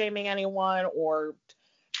slut shaming anyone or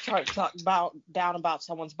trying to talk down about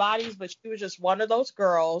someone's bodies, but she was just one of those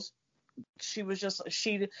girls. She was just,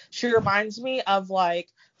 she reminds me of like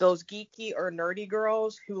those geeky or nerdy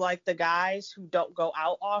girls who like the guys who don't go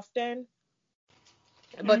out often,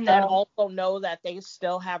 but that also know that they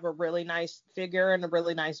still have a really nice figure and a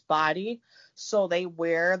really nice body. So they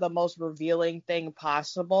wear the most revealing thing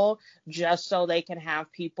possible just so they can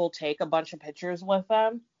have people take a bunch of pictures with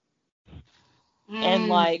them. And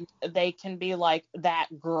like they can be like that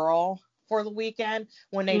girl for the weekend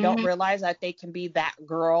when they don't realize that they can be that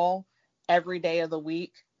girl every day of the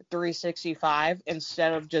week, 365,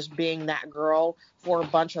 instead of just being that girl for a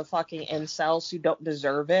bunch of fucking incels who don't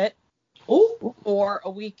deserve it. Ooh. For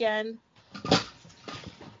a weekend,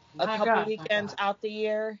 couple weekends out the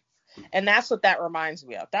year. And that's what that reminds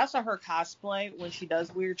me of. That's what her cosplay, when she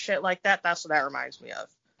does weird shit like that, that's what that reminds me of.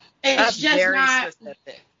 It's just very not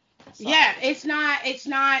specific. Yeah, it's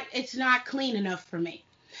not clean enough for me.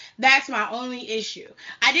 That's my only issue.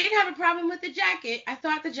 I didn't have a problem with the jacket. I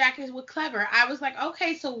thought the jackets were clever. I was like,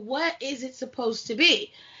 okay, so what is it supposed to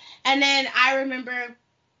be? And then I remember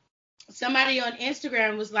somebody on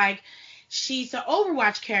Instagram was like, she's an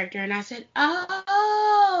Overwatch character. And I said,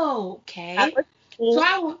 oh, okay.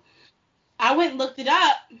 So I went and looked it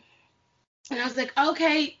up. And I was like,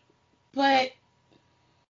 okay, but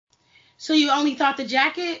so you only thought the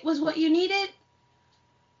jacket was what you needed?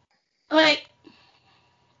 Like,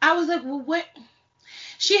 I was like, well, what?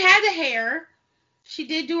 She had the hair. She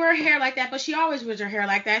did do her hair like that, but she always wears her hair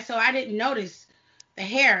like that, so I didn't notice the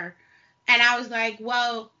hair. And I was like,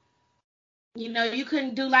 well, you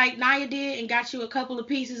couldn't do like Nia did and got you a couple of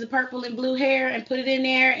pieces of purple and blue hair and put it in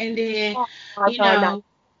there, and then,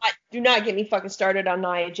 Do not get me fucking started on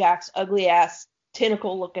Nia Jax's ugly ass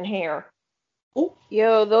tentacle looking hair. Ooh.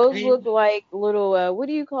 Yo, those look like little, what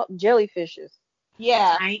do you call jellyfishes?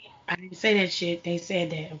 Yeah. I didn't say that shit. They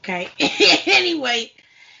said that, okay? Anyway,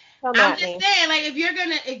 I'm just saying, like, if you're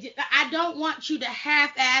gonna, I don't want you to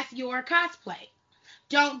half-ass your cosplay.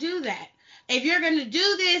 Don't do that. If you're gonna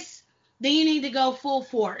do this, then you need to go full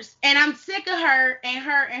force. And I'm sick of her and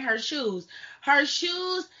her shoes. Her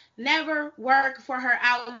shoes never work for her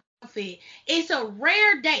outfit. It's a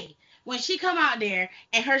rare day when she come out there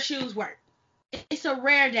and her shoes work. It's a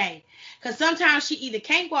rare day. Because sometimes she either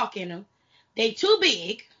can't walk in them, they too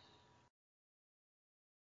big,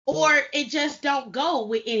 or it just don't go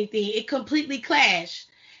with anything. It completely clash.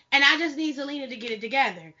 And I just need Zelina to get it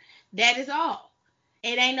together. That is all.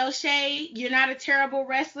 It ain't no shade. You're not a terrible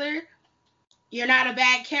wrestler. You're not a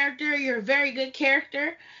bad character. You're a very good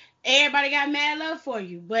character. Everybody got mad love for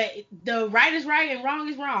you. But the right is right and wrong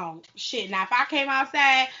is wrong. Shit. Now, if I came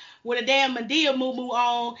outside with a damn Madea moo-moo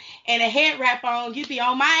on and a head wrap on, you'd be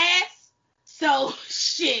on my ass. So,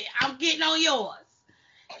 shit, I'm getting on yours.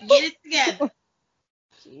 Get it together.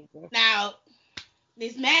 Jesus. Now,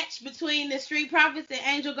 this match between the Street Profits and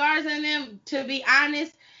Angel Garza and them, to be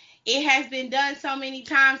honest, It has been done so many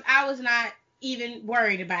times. I was not even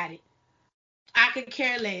worried about it. I could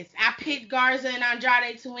care less. I picked Garza and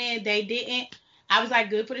Andrade to win. They didn't. I was like,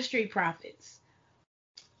 good for the Street Profits.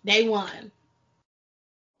 They won.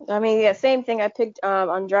 I mean, yeah, same thing. I picked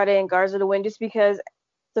Andrade and Garza to win just because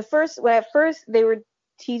when at first they were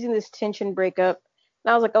teasing this tension breakup,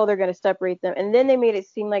 and I was like, oh, they're gonna separate them, and then they made it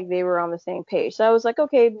seem like they were on the same page. So I was like,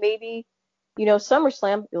 okay, maybe,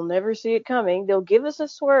 SummerSlam, you'll never see it coming. They'll give us a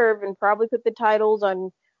swerve and probably put the titles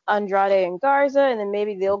on Andrade and Garza, and then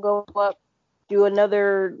maybe they'll go up, do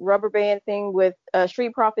another rubber band thing with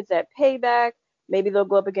Street Profits at Payback. Maybe they'll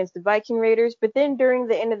go up against the Viking Raiders. But then during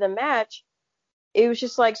the end of the match, it was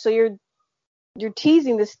just like, so you're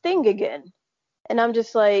teasing this thing again, and I'm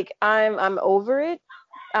just like, I'm over it.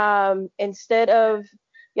 Instead of,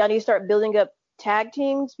 y'all need to start building up tag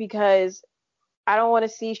teams, because I don't want to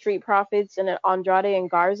see Street Profits and Andrade and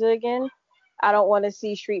Garza again. I don't want to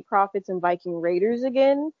see Street Profits and Viking Raiders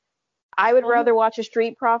again. I would rather watch a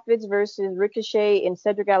Street Profits versus Ricochet and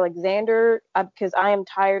Cedric Alexander, because I am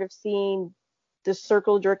tired of seeing the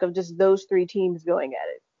circle jerk of just those three teams going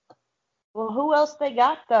at it. Well, who else they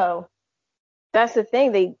got though? That's the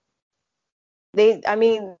thing. I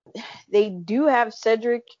mean, they do have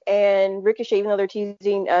Cedric and Ricochet, even though they're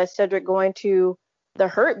teasing Cedric going to the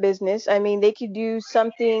Hurt Business. I mean, they could do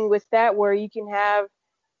something with that where you can have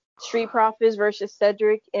Street Profits versus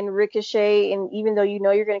Cedric and Ricochet, and even though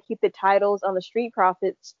you're going to keep the titles on the Street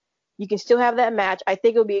Profits, you can still have that match. I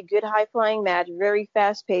think it'll be a good high-flying match, very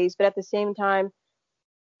fast-paced, but at the same time,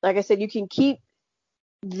 like I said, you can keep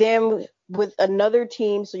them with another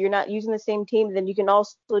team, so you're not using the same team. Then you can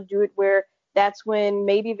also do it where that's when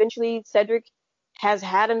maybe eventually Cedric has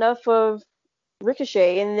had enough of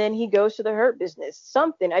Ricochet, and then he goes to the Hurt Business.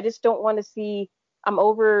 Something. I just don't want to see. I'm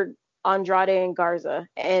over Andrade and Garza,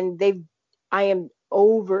 and I am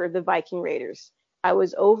over the Viking Raiders. I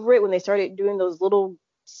was over it when they started doing those little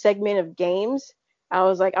segment of games. I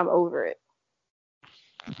was like, I'm over it.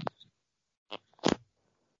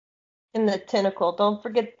 And the Tentacle. Don't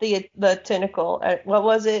forget the Tentacle. What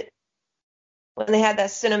was it? When they had that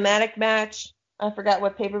cinematic match. I forgot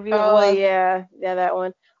what pay-per-view it was. Oh, yeah, that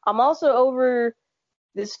one. I'm also over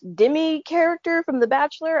this Demi character from The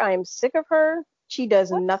Bachelor. I am sick of her. She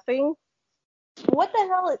does nothing. What the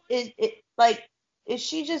hell is it? Like, is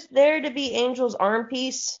she just there to be Angel's arm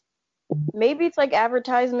piece? Maybe it's like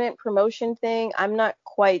advertisement promotion thing. I'm not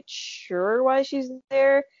quite sure why she's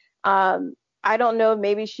there. I don't know.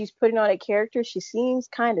 Maybe she's putting on a character. She seems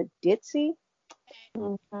kind of ditzy.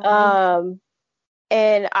 Mm-hmm.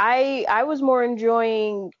 And I was more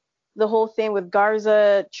enjoying the whole thing with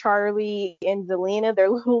Garza, Charlie, and Zelina. Their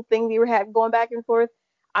little thing they were having going back and forth.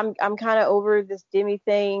 I'm kind of over this Demi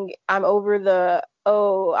thing. I'm over the,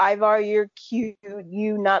 oh, Ivar, you're cute,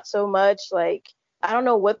 you not so much. Like, I don't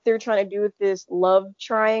know what they're trying to do with this love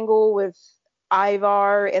triangle with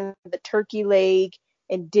Ivar and the turkey leg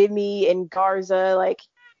and Demi and Garza. Like,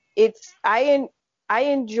 I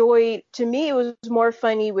enjoyed, to me, it was more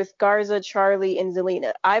funny with Garza, Charlie, and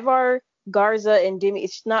Zelina. Ivar, Garza, and Demi,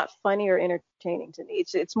 it's not funny or entertaining to me.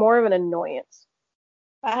 It's more of an annoyance.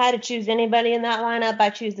 If I had to choose anybody in that lineup,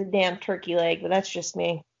 I'd choose the damn turkey leg, but that's just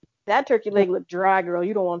me. That turkey leg looked dry, girl.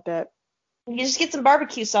 You don't want that. You just get some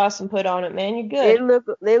barbecue sauce and put on it, man. You're good.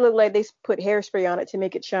 They look like they put hairspray on it to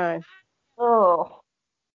make it shine. Oh.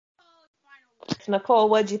 Nicole,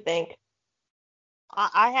 what'd you think?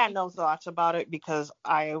 I had no thoughts about it because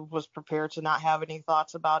I was prepared to not have any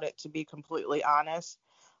thoughts about it, to be completely honest.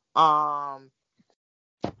 I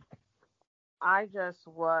was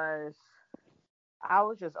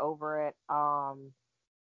just over it.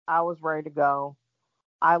 I was ready to go.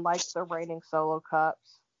 I liked the reigning solo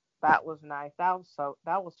cups. That was nice. That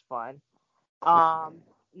was fun.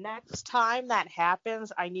 Next time that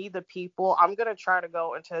happens, I need the people. I'm gonna try to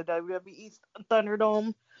go into the WWE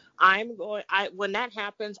Thunderdome. When that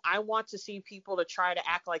happens, I want to see people to try to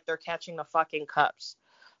act like they're catching the fucking cups.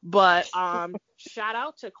 But shout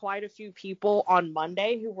out to quite a few people on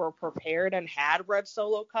Monday who were prepared and had red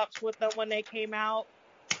solo cups with them when they came out.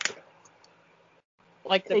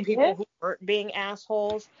 Like the people who weren't being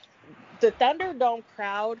assholes. The Thunderdome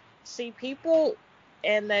crowd, see people,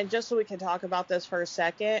 and then just so we can talk about this for a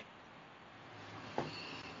second,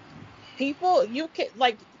 people, you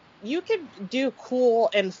can do cool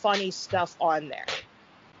and funny stuff on there.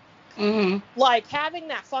 Mm-hmm. Like having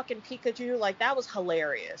that fucking Pikachu, like that was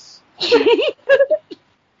hilarious.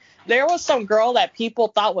 There was some girl that people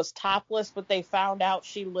thought was topless, but they found out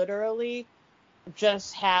she literally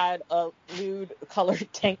just had a nude colored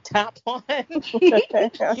tank top on.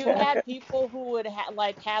 You had people who would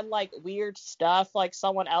had weird stuff, like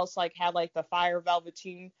someone else had the Fire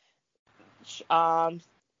Velveteen I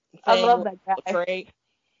thing love that guy. portrait.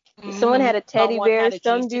 Someone had a teddy Someone bear. had a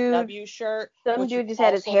Some GCW shirt. Some dude just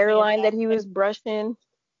had his hairline that he was brushing.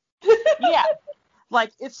 Yeah.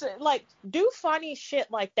 It's do funny shit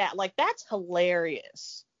like that. That's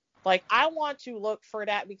hilarious. I want to look for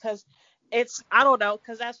that because I don't know,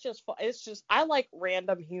 because that's just, it's just, I like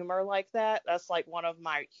random humor like that. That's one of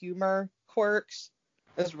my humor quirks,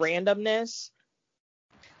 is randomness.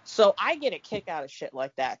 So I get a kick out of shit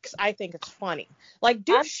like that because I think it's funny.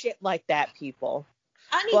 Do shit like that, people.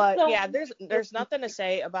 There's nothing to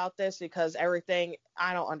say about this because everything,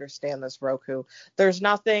 I don't understand this, Roku. There's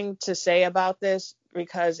nothing to say about this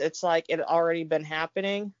because it's it had already been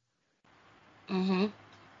happening. Mm-hmm.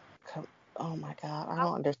 Oh my God, I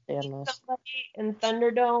don't understand this. Somebody in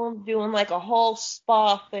Thunderdome doing a whole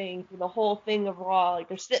spa thing for the whole thing of Raw.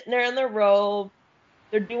 They're sitting there in their robe,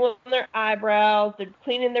 they're doing their eyebrows, they're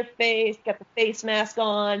cleaning their face, got the face mask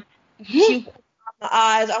on, on the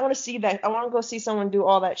eyes. I want to see that. I want to go see someone do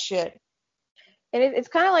all that shit. And it's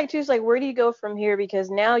kind of too, it's where do you go from here? Because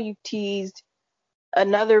now you've teased a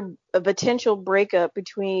potential breakup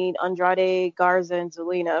between Andrade, Garza, and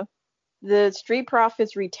Zelina. The Street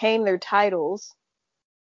Profits retain their titles.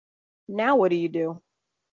 Now what do you do?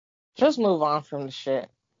 Just move on from the shit.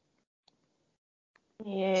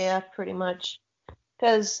 Yeah, pretty much.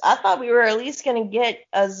 Because I thought we were at least going to get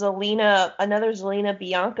another Zelina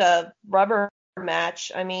Bianca rubber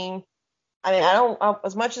match. I mean, I don't,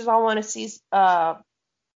 as much as I want to see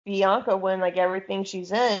Bianca win everything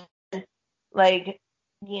she's in, why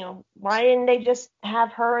didn't they just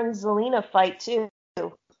have her and Zelina fight too?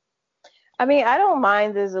 I mean, I don't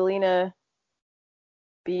mind the Zelina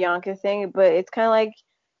Bianca thing, but it's kind of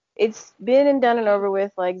it's been and done and over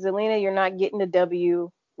with. Zelina, you're not getting a W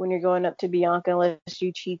when you're going up to Bianca unless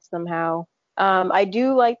you cheat somehow. I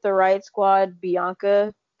do like the Riot Squad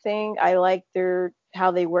Bianca thing. I like how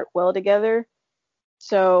they work well together.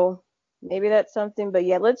 So maybe that's something. But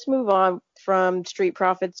yeah, let's move on from Street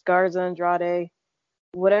Profits, Garza, Andrade,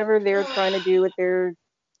 whatever they're trying to do with their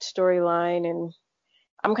storyline, and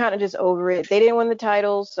I'm kind of just over it. They didn't win the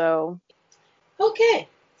title, so. Okay,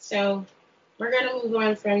 so we're going to move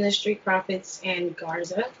on from the Street Profits and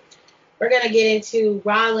Garza. We're going to get into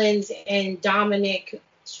Rollins and Dominic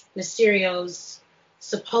Mysterio's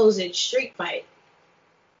supposed street fight.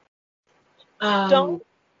 Don't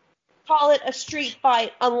call it a street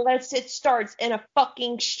fight unless it starts in a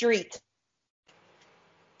fucking street.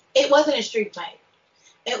 It wasn't a street fight.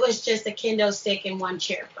 It was just a kendo stick and one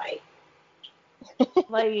chair fight.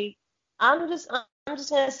 I'm just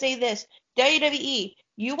gonna say this. WWE,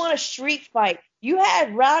 you want a street fight. You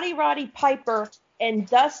had Roddy Piper and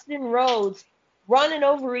Dustin Rhodes running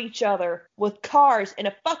over each other with cars in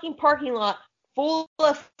a fucking parking lot full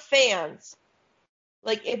of fans.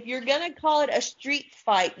 If you're gonna call it a street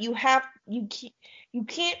fight, you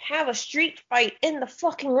can't have a street fight in the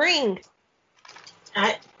fucking ring.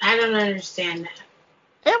 I don't understand that.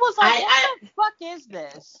 It was what the fuck is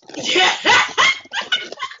this?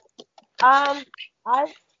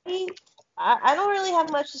 I don't really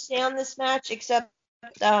have much to say on this match except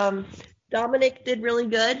Dominic did really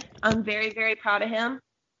good. I'm very, very proud of him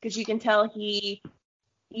because you can tell he,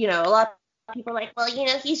 a lot of people are well,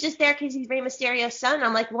 he's just there because he's Rey Mysterio's son.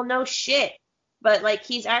 I'm well, no shit. But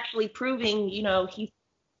he's actually proving,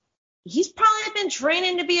 he's probably been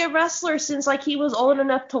training to be a wrestler since he was old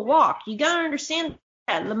enough to walk. You gotta understand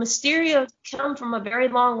that the Mysterios come from a very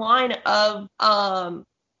long line of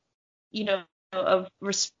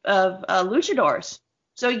luchadors.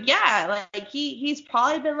 So yeah, he's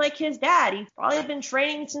probably been his dad. He's probably been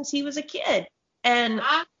training since he was a kid. And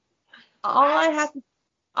all I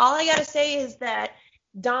gotta say is that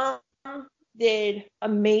Dom did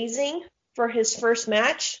amazing for his first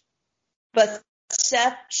match, but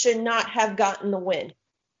Seth should not have gotten the win.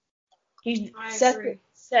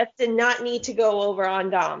 Seth did not need to go over on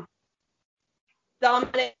Dom.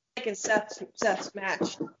 Dominic and Seth's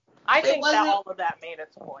match. I think that all of that made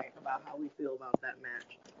its point about how we feel about that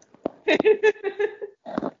match.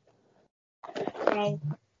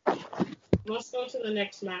 Let's go to the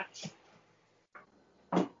next match.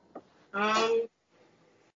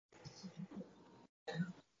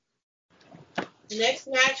 The next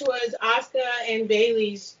match was Asuka and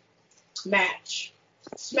Bayley's match.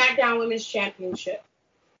 SmackDown Women's Championship.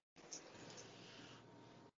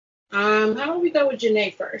 How about we go with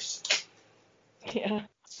Janae first? Yeah.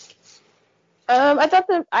 I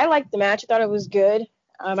liked the match. I thought it was good.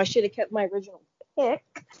 I should have kept my original pick.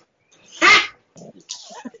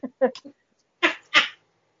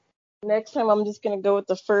 Next time, I'm just gonna go with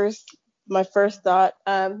my first thought.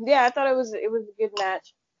 Yeah, I thought it was a good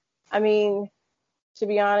match. I mean, to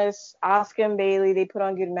be honest, Asuka and Bayley, they put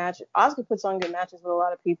on good matches. Asuka puts on good matches with a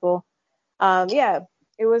lot of people. Yeah,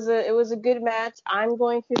 it was a good match. I'm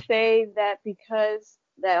going to say that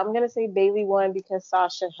I'm gonna say Bayley won because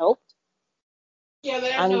Sasha helped. Yeah,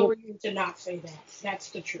 there's no reason to not say that. That's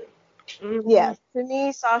the truth. Yeah, to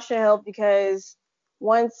me, Sasha helped because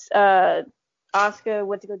once Asuka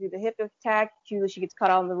went to go do the hip attack, she gets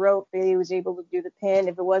caught on the rope. Bayley was able to do the pin.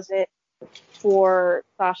 If it wasn't for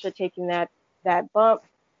Sasha taking that bump,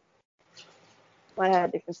 might have had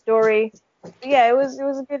a different story. But yeah, it was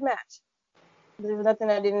a good match. There was nothing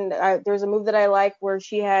there was a move that I liked where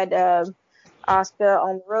she had Asuka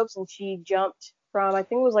on the ropes and she jumped from, I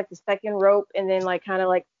think it was like the second rope, and then like kind of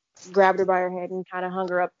like grabbed her by her head and kind of hung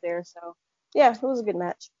her up there. So yeah, it was a good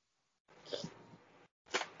match.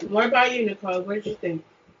 What about you, Nicole? What did you think?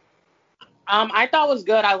 I thought it was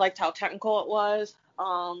good. I liked how technical it was.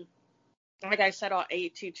 Like I said on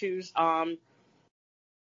 822's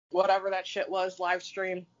whatever that shit was, live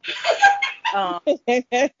stream.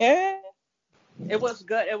 It was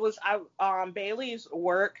good. It was Bayley's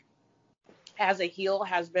work as a heel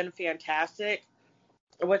has been fantastic,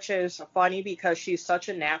 which is funny because she's such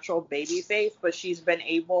a natural babyface, but she's been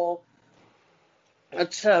able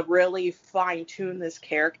to really fine-tune this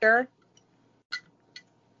character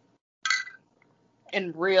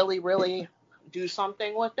and really, really do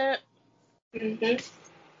something with it. Mm-hmm.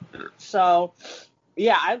 So,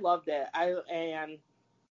 yeah, I loved it.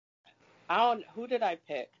 Who did I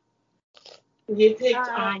pick? You picked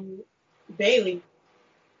Bayley.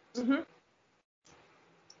 Mm-hmm.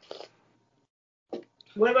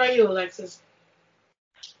 What about you, Alexis?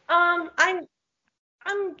 I'm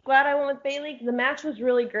glad I went with Bayley. The match was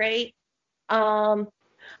really great. I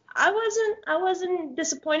wasn't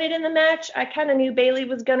disappointed in the match. I kind of knew Bayley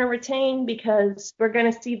was gonna retain because we're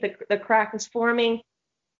gonna see the crack is forming.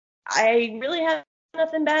 I really have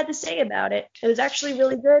nothing bad to say about it. It was actually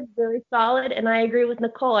really good, very solid, and I agree with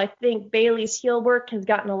Nicole. I think Bayley's heel work has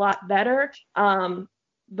gotten a lot better.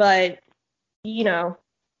 But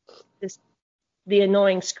the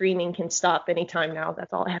annoying screaming can stop anytime now.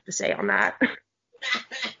 That's all I have to say on that.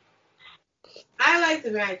 I liked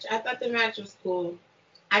the match. I thought the match was cool.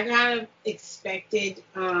 I kind of expected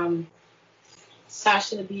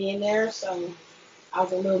Sasha to be in there, so I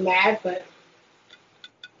was a little mad, but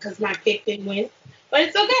because my pick didn't win. But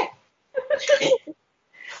it's okay.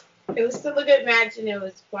 It was still a good match, and it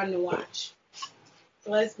was fun to watch.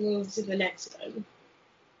 So let's move to the next one.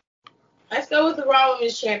 Let's go with the Raw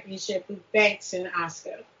Women's Championship with Banks and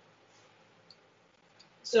Asuka.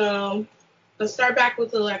 So let's start back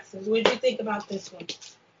with Alexis. What did you think about this one?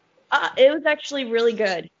 It was actually really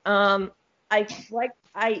good.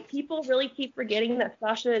 People really keep forgetting that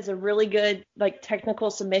Sasha is a really good technical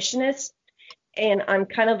submissionist, and I'm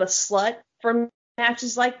kind of a slut for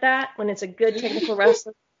matches like that when it's a good technical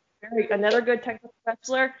wrestler, another good technical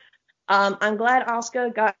wrestler. I'm glad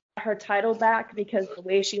Asuka got her title back because the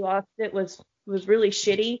way she lost it was really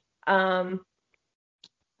shitty. It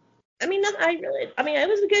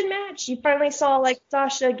was a good match. You finally saw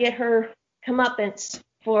Sasha get her comeuppance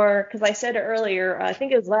because I said it earlier, I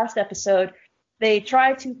think it was last episode, they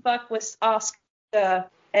tried to fuck with Asuka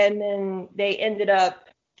and then they ended up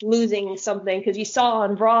losing something because you saw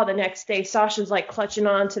on Raw the next day Sasha's clutching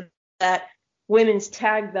on to that women's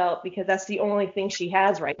tag belt because that's the only thing she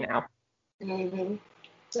has right now. Mm-hmm.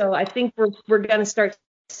 So I think we're gonna start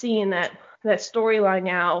seeing that storyline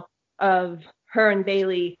now of her and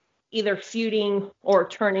Bayley either feuding or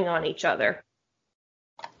turning on each other.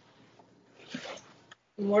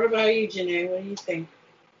 What about you, Janae? What do you think?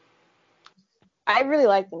 I really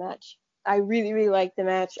like the match. I really, really like the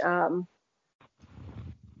match.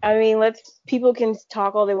 People can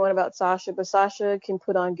talk all they want about Sasha, but Sasha can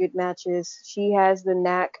put on good matches. She has the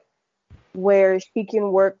knack where she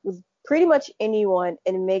can work with pretty much anyone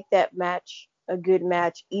and make that match a good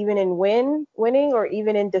match. Even in winning or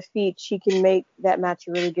even in defeat, she can make that match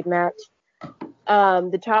a really good match.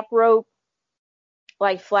 The top rope,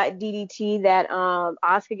 flat DDT that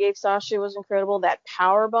Asuka gave Sasha was incredible. That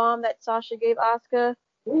power bomb that Sasha gave Asuka.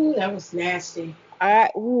 Ooh, that was nasty. I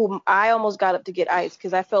almost got up to get ice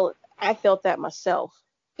because I felt that myself.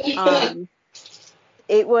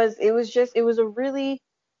 It was a really,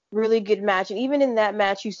 really good match. And even in that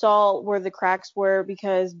match, you saw where the cracks were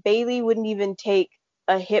because Bayley wouldn't even take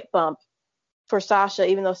a hip bump for Sasha,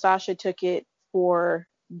 even though Sasha took it for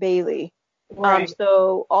Bayley. Right.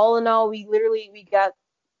 So all in all, we got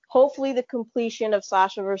hopefully the completion of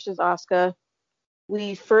Sasha versus Asuka.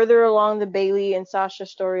 We further along the Bayley and Sasha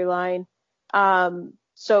storyline.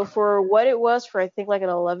 So for what it was, for I think like an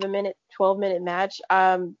 11-minute, 12-minute match,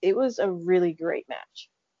 it was a really great match.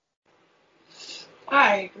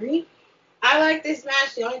 I agree. I like this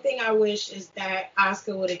match. The only thing I wish is that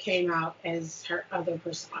Asuka would have came out as her other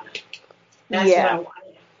persona. That's what I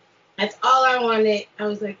wanted. That's all I wanted. I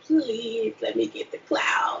was like, please let me get the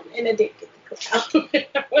clown, and I didn't get the clown.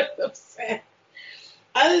 I was upset.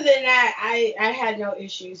 Other than that, I had no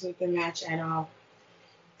issues with the match at all.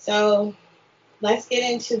 So let's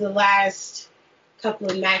get into the last couple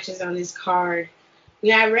of matches on this card. We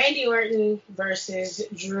have Randy Orton versus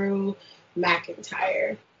Drew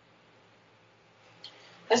McIntyre.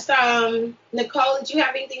 Let's Nicole, did you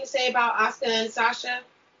have anything to say about Asuka and Sasha?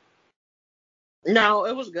 No,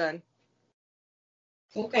 it was good.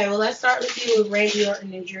 Okay, well let's start with you with Randy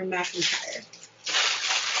Orton and Drew McIntyre.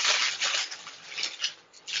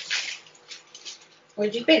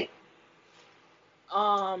 What'd you think?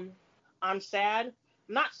 I'm sad.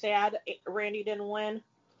 Not sad Randy didn't win.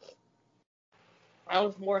 I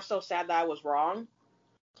was more so sad that I was wrong.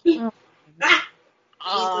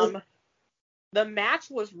 The match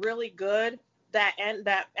was really good. That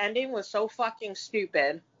ending was so fucking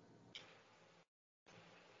stupid.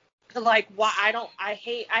 Like, why I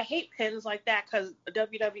hate pins like that, because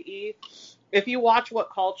WWE, if you watch What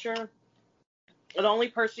Culture, the only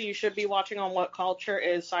person you should be watching on What Culture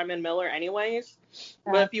is Simon Miller anyways.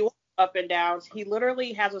 Yeah. But if you watch Up and Downs, he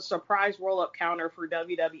literally has a surprise roll-up counter for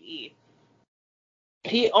WWE.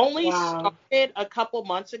 He only started a couple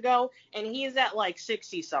months ago, and he's at like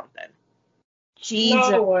 60-something. Jesus.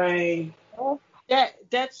 No way.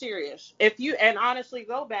 That's serious. And honestly,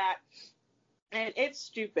 go back, and it's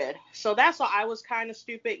stupid. So that's why I was kind of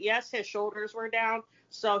stupid. Yes, his shoulders were down,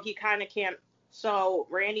 so he kind of can't. So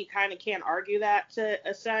Randy kind of can't argue that to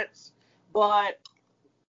a sense, but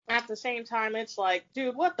at the same time, it's like,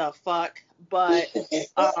 dude, what the fuck? But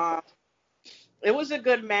it was a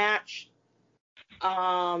good match.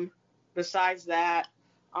 Besides that,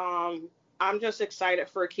 I'm just excited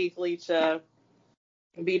for Keith Lee to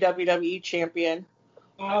be WWE champion.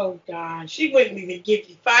 Oh God, she wouldn't even give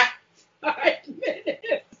you five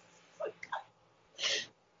minutes.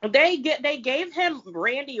 They gave him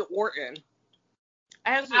Randy Orton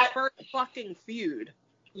as his first fucking feud.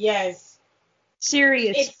 Yes.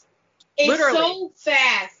 Serious. It's literally so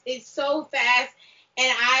fast. It's so fast.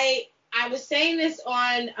 And I was saying this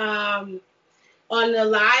on the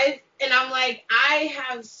live, and I'm like, I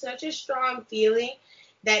have such a strong feeling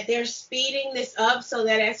that they're speeding this up so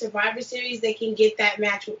that at Survivor Series they can get that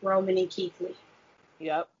match with Roman and Keith Lee.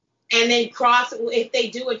 Yep. And then Cross, if they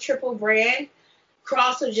do a triple brand,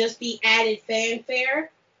 Cross will just be added fanfare.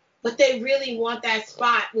 But they really want that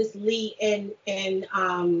spot with Lee and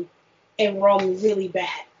Roman really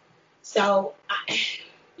bad. So,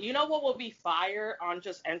 you know what will be fire on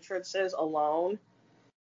just entrances alone?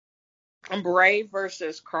 Bray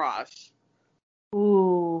versus Cross.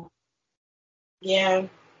 Ooh. Yeah.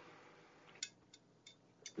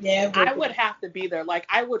 Yeah. I would have to be there. Like,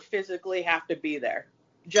 I would physically have to be there.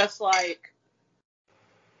 Just like,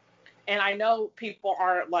 and I know people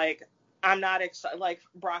aren't like, I'm not excited, like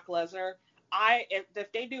Brock Lesnar.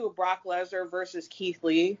 If they do a Brock Lesnar versus Keith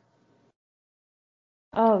Lee.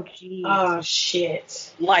 Oh, jeez. Oh,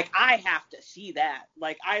 shit. Like, I have to see that.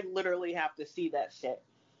 Like, I literally have to see that shit.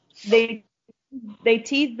 They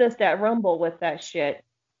teased us at Rumble with that shit.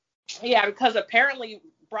 Yeah, because apparently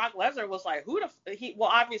Brock Lesnar was like,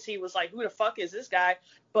 obviously he was like, who the fuck is this guy?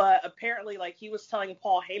 But apparently, like, he was telling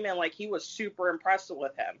Paul Heyman, like, he was super impressed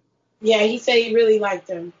with him. Yeah, he said he really liked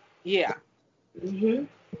him. Yeah. Mhm.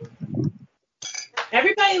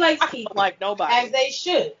 Everybody likes Keith. Like nobody. As they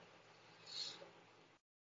should.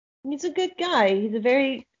 He's a good guy. He's a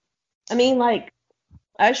very, like,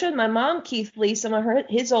 I showed my mom Keith Lee some of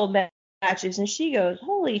his old matches, and she goes,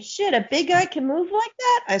 holy shit, a big guy can move like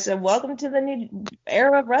that? I said, welcome to the new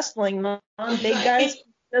era of wrestling, Mom. Big guys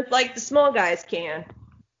just like the small guys can.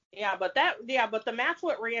 Yeah, but the match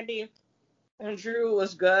with Randy and Drew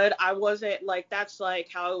was good. I wasn't like, that's like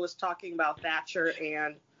how I was talking about Thatcher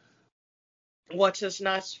and what's his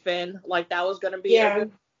nuts, Finn. Like, that was going to be a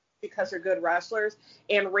good, because they're good wrestlers.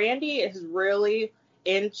 And Randy is really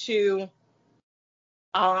into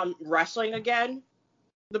wrestling again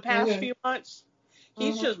the past few months.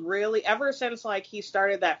 He's just really, ever since like he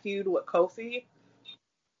started that feud with Kofi,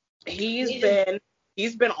 he's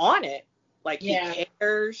been on it. Like, he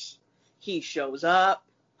cares, he shows up,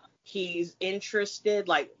 he's interested,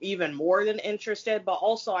 like even more than interested. But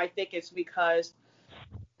also I think it's because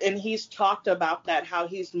and he's talked about that, how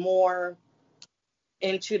he's more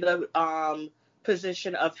into the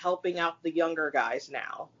position of helping out the younger guys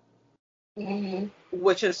now,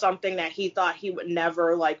 which is something that he thought he would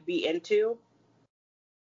never like be into.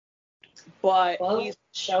 But he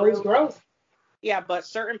shows growth. Yeah, but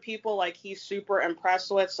certain people like he's super impressed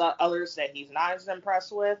with, so others that he's not as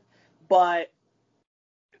impressed with. But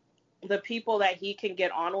the people that he can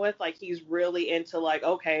get on with, like he's really into like,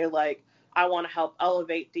 okay, like I want to help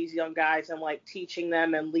elevate these young guys and like teaching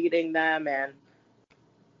them and leading them and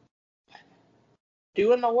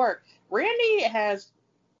doing the work. Randy has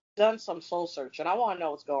done some soul searching. I want to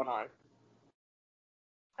know what's going on.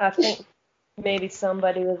 I think maybe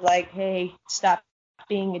somebody was like, hey, stop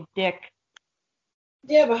being a dick.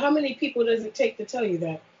 Yeah, but how many people does it take to tell you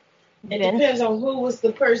that? It depends on who was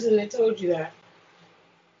the person that told you that.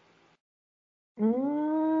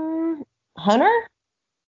 Hunter?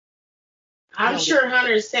 I'm sure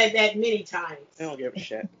Hunter said that many times. I don't give a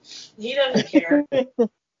shit. He doesn't care.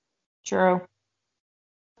 True.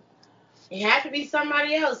 It had to be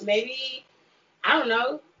somebody else. Maybe, I don't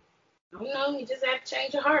know. He just had to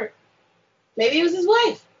change of heart. Maybe it was his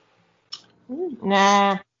wife.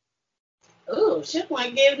 Nah. Ooh, she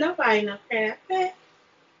won't give nobody no crap.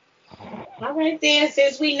 All right then,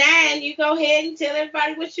 since we 9, you go ahead and tell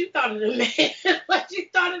everybody what you thought of the match. What you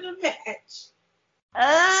thought of the match?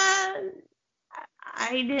 I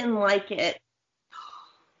didn't like it.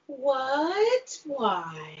 What?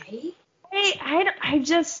 Why? I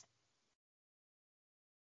just,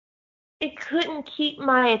 it couldn't keep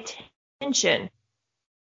my attention.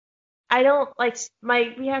 I don't like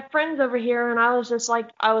we have friends over here, and I was just like,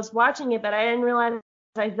 I was watching it, but I didn't realize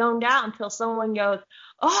I zoned out until someone goes,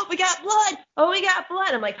 "Oh, we got blood! Oh, we got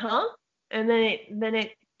blood!" I'm like, "Huh?" And then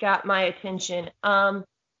it got my attention.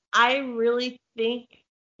 I really think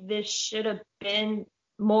this should have been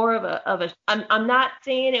more of a. I'm not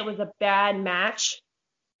saying it was a bad match.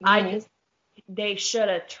 Mm-hmm. They should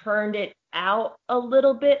have turned it out a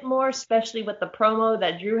little bit more, especially with the promo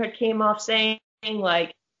that Drew had came off saying,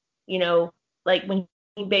 like, you know, like when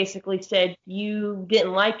he basically said, you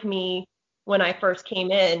didn't like me when I first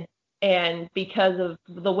came in, and because of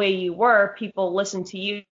the way you were, people listened to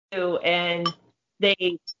you and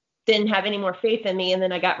they didn't have any more faith in me, and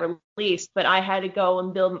then I got released, but I had to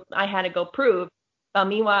go prove.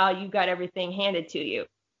 Meanwhile, you got everything handed to you.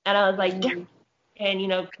 And I was like, Mm-hmm.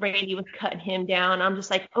 And, Randy was cutting him down. I'm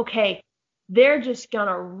just like, okay, they're just going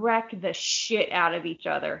to wreck the shit out of each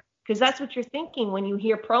other. Because that's what you're thinking when you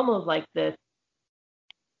hear promos like this.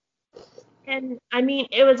 And, I mean,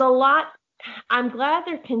 it was a lot. I'm glad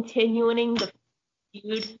they're continuing the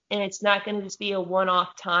feud, and it's not going to just be a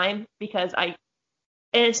one-off time, because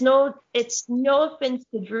it's no offense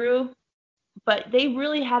to Drew, but they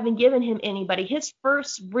really haven't given him anybody. His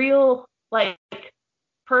first real, like,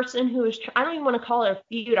 person who was, I don't even want to call it a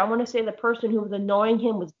feud. I want to say the person who was annoying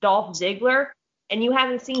him was Dolph Ziggler, and you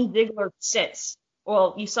haven't seen Ziggler since.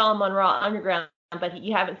 Well, you saw him on Raw Underground, but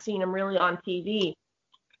you haven't seen him really on TV.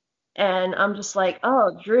 And I'm just like,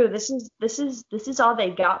 oh, Drew, this is all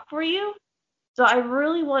they got for you. So I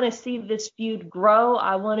really want to see this feud grow.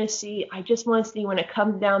 I just want to see when it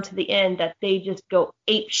comes down to the end that they just go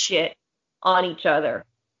ape shit on each other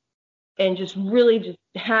and just really just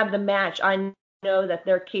have the match I know that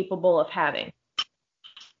they're capable of having.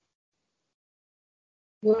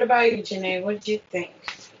 What about you, Janae? What did you think?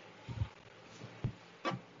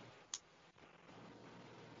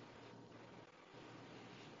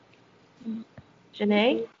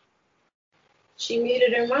 Janae? She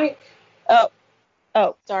muted her mic.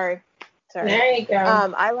 Oh, sorry. There you go.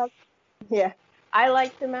 I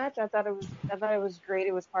liked the match. I thought it was great.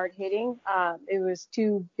 It was hard hitting. It was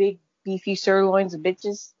two big beefy sirloins of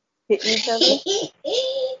bitches hitting each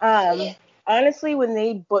other. Honestly, when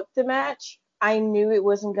they booked the match, I knew it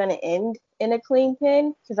wasn't going to end in a clean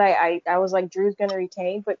pin, because I was like, Drew's going to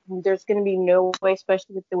retain, but there's going to be no way,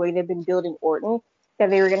 especially with the way they've been building Orton, that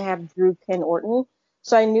they were going to have Drew pin Orton.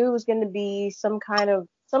 So I knew it was going to be some kind of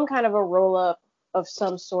a roll up of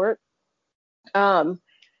some sort.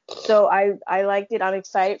 So I liked it. I'm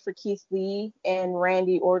excited for Keith Lee and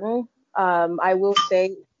Randy Orton. I will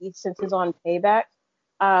say, since it's on Payback,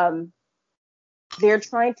 they're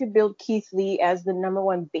trying to build Keith Lee as the number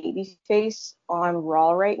one babyface on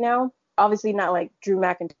Raw right now. Obviously not like Drew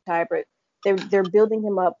McIntyre, but they're building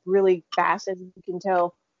him up really fast, as you can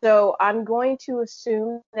tell. So I'm going to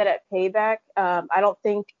assume that at Payback, I don't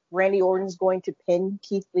think Randy Orton's going to pin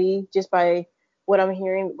Keith Lee, just by what I'm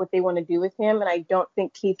hearing, what they want to do with him. And I don't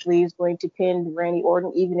think Keith Lee is going to pin Randy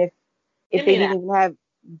Orton, even if they didn't even have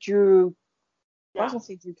Drew I was gonna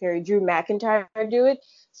say Drew McIntyre do it.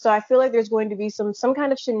 So I feel like there's going to be some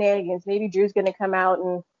kind of shenanigans. Maybe Drew's gonna come out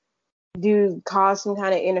and cause some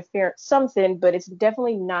kind of interference, something, but it's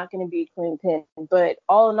definitely not gonna be a clean pin. But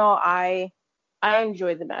all in all, I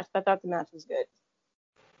enjoyed the match. I thought the match was good.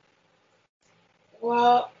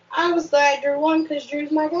 Well, I was glad Drew won because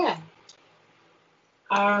Drew's my guy.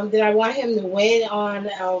 Did I want him to win on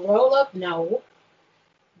a roll-up? No.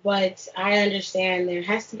 But I understand there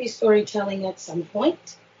has to be storytelling at some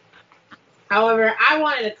point. However, I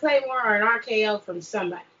wanted a Claymore or an RKO from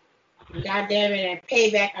somebody. God damn it, at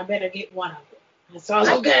Payback, I better get one of them. That's all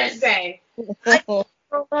I'm going to say.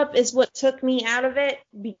 Roll-up is what took me out of it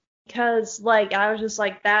because, like, I was just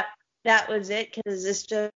like, that was it because it's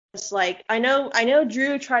just like, I know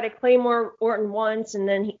Drew tried to Claymore Orton once and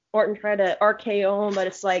then Orton tried to RKO him, but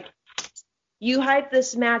it's like, you hype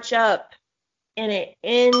this match up and it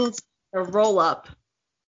ends a roll-up.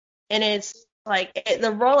 And it's like,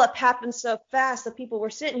 the roll-up happened so fast that people were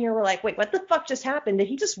sitting here were like, wait, what the fuck just happened? Did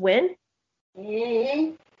he just win?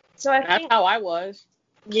 Mm-hmm. So That's how I was.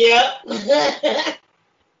 Yep.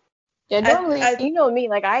 Yeah, normally, you know me,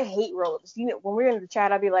 like, I hate roll-ups. You know, when we're in the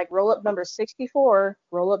chat, I'd be like, roll-up number 64,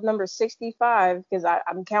 roll-up number 65, because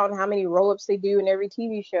I'm counting how many roll-ups they do in every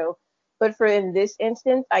TV show. But in this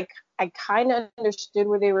instance, I kind of understood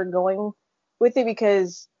where they were going with it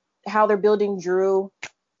because how they're building Drew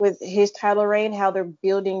with his title reign, how they're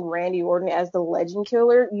building Randy Orton as the legend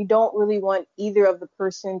killer. You don't really want either of the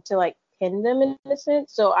person to, like, pin them in a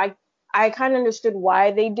sense. So I kind of understood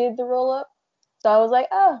why they did the roll-up. So I was like,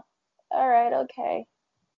 oh, all right, okay.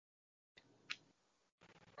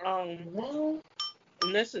 And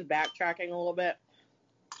this is backtracking a little bit,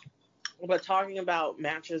 but talking about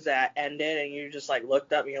matches that ended and you just like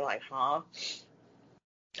looked up and you're like, huh?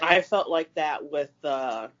 I felt like that with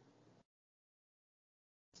the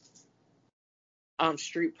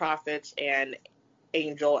Street Profits and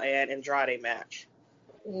Angel and Andrade match.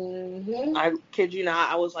 Mm-hmm. I kid you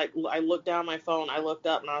not, I was like, I looked down my phone, I looked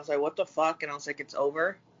up and I was like, what the fuck? And I was like, it's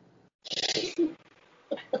over.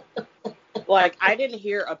 Like, I didn't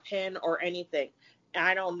hear a pin or anything.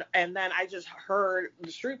 And then I just heard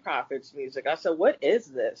the Street Profits music. I said, what is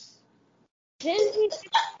this? Didn't he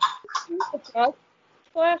do the frog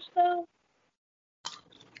splash, though?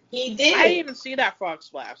 He did. I didn't even see that frog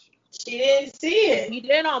splash. She didn't see it. He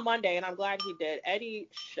did on Monday, and I'm glad he did. Eddie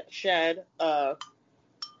shed a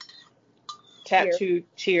tattoo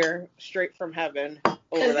tear straight from heaven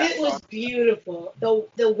over that. Because it was beautiful.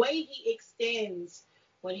 The way he extends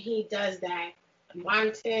when he does that,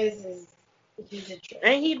 Montez he's a trick.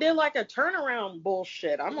 And he did like a turnaround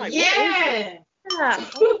bullshit. I'm like, yeah. Yeah.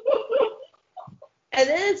 And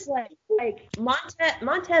then it's like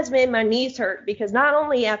Montez made my knees hurt because not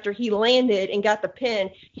only after he landed and got the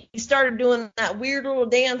pin, he started doing that weird little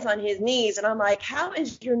dance on his knees, and I'm like, how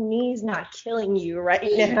is your knees not killing you right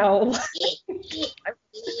now?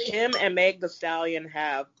 Him and Meg the Stallion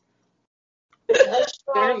have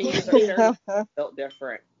their knees are built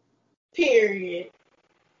different. Period.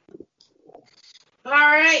 All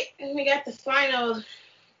right, and we got the final.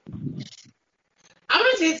 I'm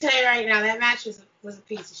going to tell you right now, that match was a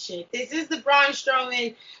piece of shit. This is the Braun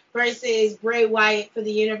Strowman versus Bray Wyatt for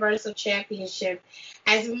the Universal Championship.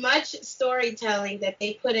 As much storytelling that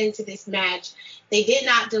they put into this match, they did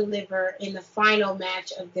not deliver in the final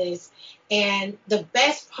match of this. And the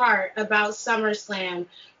best part about SummerSlam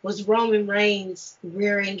was Roman Reigns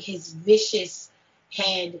rearing his vicious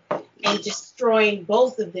head and destroying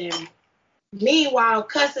both of them. Meanwhile,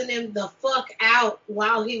 cussing them the fuck out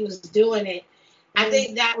while he was doing it. I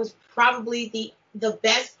think that was probably the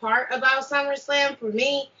best part about SummerSlam for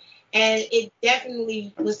me, and it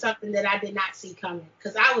definitely was something that I did not see coming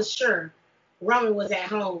because I was sure Roman was at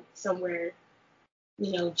home somewhere,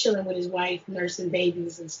 chilling with his wife, nursing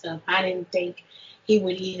babies and stuff. I didn't think he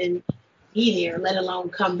would even be there, let alone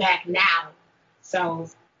come back now. So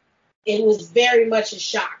it was very much a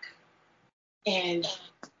shock. And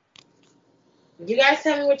you guys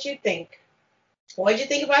tell me what you think. What did you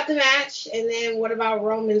think about the match? And then what about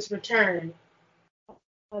Roman's return?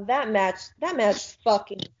 That match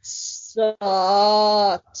fucking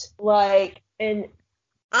sucked. Like, and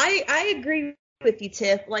I agree with you,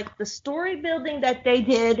 Tiff. Like, the story building that they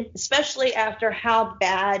did, especially after how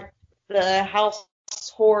bad the House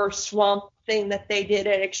Horror Swamp thing that they did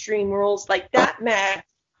at Extreme Rules, like, that match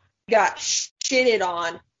got shitted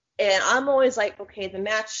on. And I'm always like, okay, the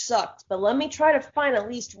match sucked, but let me try to find at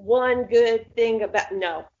least one good thing about.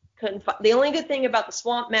 No, couldn't find. The only good thing about the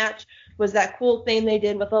Swamp match was that cool thing they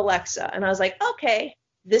did with Alexa, and I was like, okay,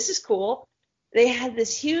 this is cool. They had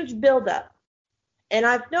this huge build-up, and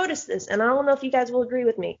I've noticed this, and I don't know if you guys will agree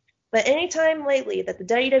with me, but anytime lately that the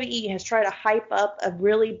WWE has tried to hype up a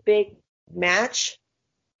really big match,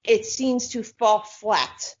 it seems to fall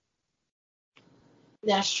flat.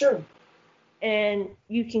 That's true. And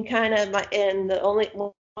you can kind of, and the only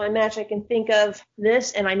one match I can think of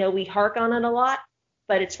this, and I know we hark on it a lot,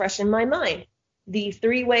 but it's fresh in my mind. The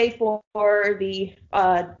 3-way for the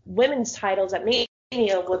women's titles at Mania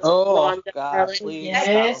with Ronda, God, Charlotte, please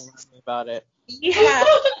Yes. don't remind me about it. Yeah.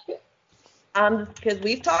 Because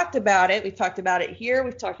we've talked about it. We've talked about it here.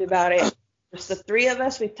 We've talked about it. Just the three of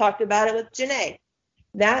us. We've talked about it with Janae.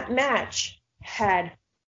 That match had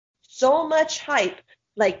so much hype.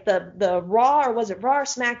 Like the Raw, or was it Raw or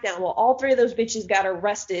SmackDown? Well, all three of those bitches got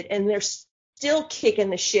arrested, and they're still kicking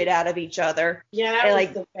the shit out of each other. Yeah, that and,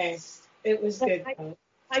 was the best. It was good.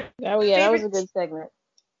 Oh yeah, that was a good segment.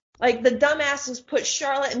 Like, the dumbasses put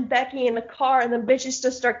Charlotte and Becky in the car, and the bitches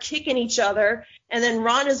just start kicking each other, and then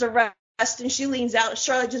Ronda's arrested, and she leans out, and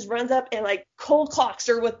Charlotte just runs up and, like, cold clocks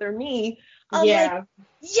her with her knee. I'm like,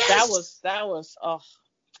 yes! That was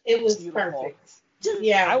it was beautiful. perfect.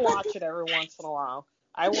 Yeah. I watch it every once in a while.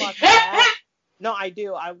 I watch that. No, I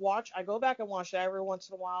do. I go back and watch that every once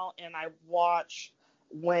in a while, and I watch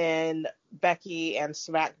when Becky and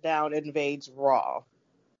SmackDown invades Raw.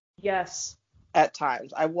 Yes. At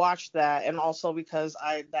times. I watch that, and also because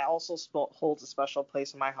that also holds a special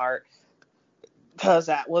place in my heart, because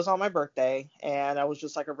that was on my birthday, and that was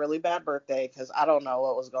just like a really bad birthday, because I don't know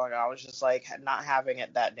what was going on. I was just like not having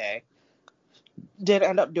it that day. Didn't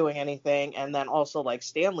end up doing anything, and then also like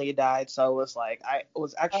Stanley died, so it was like I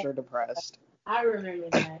was extra depressed. I remember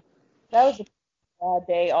that. That was a bad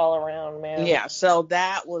day all around, man. Yeah, so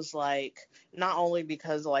that was like, not only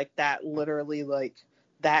because like that literally like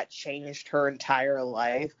that changed her entire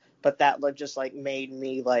life, but that just like made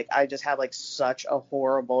me like, I just had like such a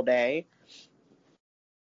horrible day.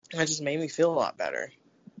 It just made me feel a lot better.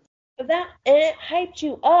 But and it hyped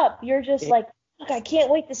you up. You're just like, look, I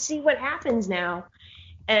can't wait to see what happens now.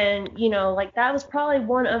 And, you know, like, that was probably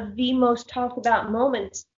one of the most talked about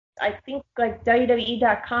moments. I think, like,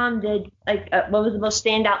 WWE.com did, like, what was the most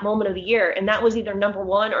standout moment of the year, and that was either number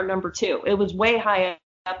 1 or number 2. It was way high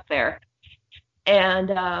up there. And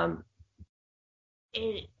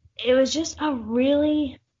it was just a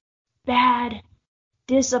really bad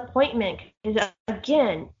disappointment.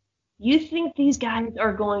 Again, you think these guys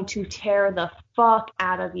are going to tear the fuck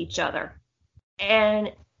out of each other.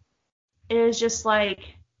 And it was just like,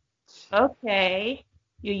 okay,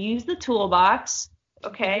 you use the toolbox.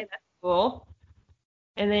 Okay, that's cool.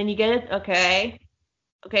 And then you get it. Okay,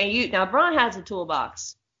 now Braun has a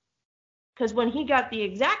toolbox. Because when he got the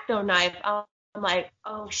X-Acto knife, I'm like,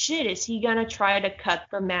 oh shit, is he going to try to cut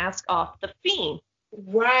the mask off the Fiend?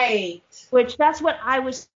 Right. Which, that's what I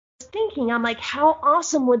was thinking. I'm like, how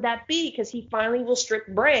awesome would that be? Because he finally will strip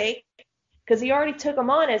Bray. Because he already took him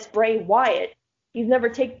on as Bray Wyatt. He's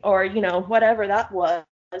never or, you know, whatever that was.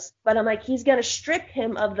 But I'm like, he's going to strip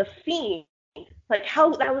him of the Fiend. Like,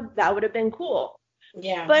 how that would have been cool.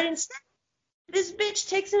 Yeah. But instead, this bitch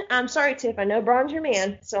takes it. I'm sorry, Tiff. I know Braun's your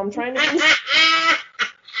man, so I'm trying to be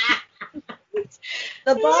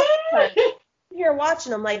the boss cut. Here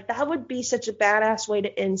watching him, like, that would be such a badass way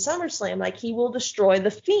to end SummerSlam. Like, he will destroy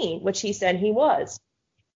the Fiend, which he said he was.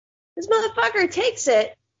 This motherfucker takes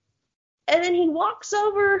it, and then he walks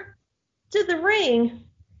over to the ring,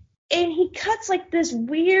 and he cuts like this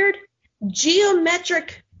weird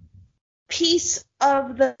geometric piece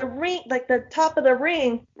of the ring, like the top of the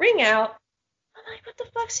ring out. I'm like, what the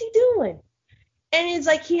fuck's he doing? And it's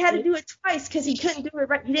like he had to do it twice because he couldn't do it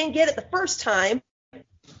right. He didn't get it the first time. And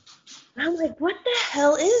I'm like, what the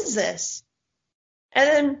hell is this? And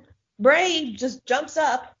then Bray just jumps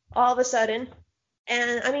up all of a sudden.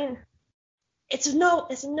 And I mean, it's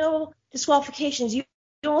no disqualifications. You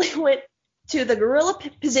only went to the gorilla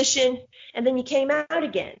position and then you came out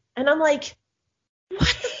again. And I'm like,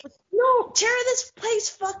 what the no, tear this place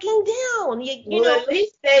fucking down. You know, at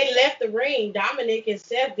least they left the ring. Dominic and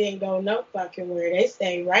Seth didn't go no fucking where. They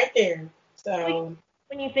stayed right there. So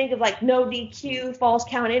when you think of like no DQ, falls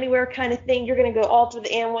count anywhere kind of thing, you're going to go all through the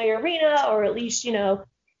Amway Arena, or at least, you know,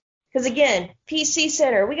 because again, PC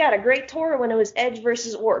Center, we got a great tour when it was Edge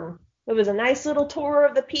versus Orton. It was a nice little tour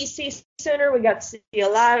of the PC Center. We got to see a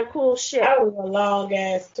lot of cool shit. That was a long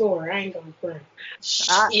ass tour. I ain't gonna front.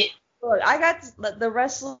 Shit. Look, I got the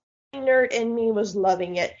wrestling nerd in me was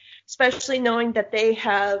loving it, especially knowing that they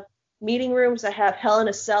have meeting rooms that have Hell in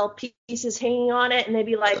a Cell pieces hanging on it, and they'd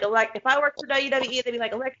be like, if I worked for WWE, they'd be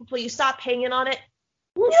like, Alexa, will you stop hanging on it?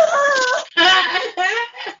 No!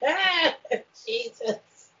 Jesus.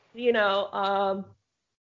 You know,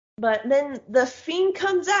 But then the Fiend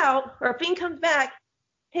comes back,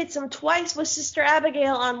 hits him twice with Sister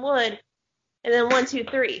Abigail on wood, and then 1, 2,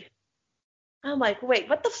 3. I'm like, wait,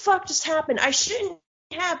 what the fuck just happened? I shouldn't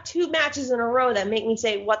have 2 matches in a row that make me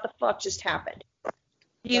say, what the fuck just happened?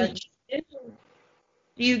 Do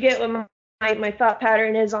you get what my thought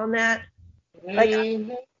pattern is on that? Like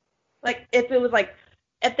if it was like,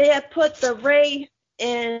 if they had put the Ray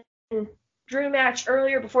and Drew match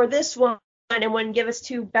earlier before this one and wouldn't give us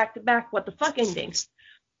 2 back-to-back what the fuck endings.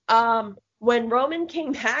 When Roman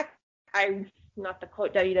came back, not to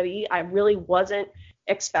quote WWE, I really wasn't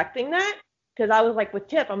expecting that, because I was like with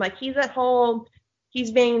Tip, I'm like, he's at home,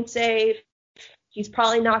 he's being safe, he's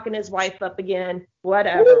probably knocking his wife up again,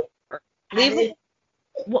 whatever.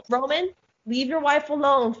 Roman, leave your wife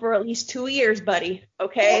alone for at least 2 years, buddy,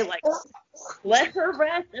 okay? Like, let her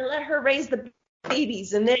rest and let her raise the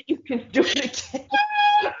babies, and then you can do it again.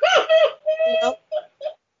 You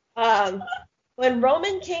know? When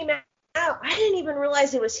Roman came out, I didn't even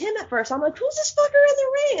realize it was him at first. I'm like, who's this fucker in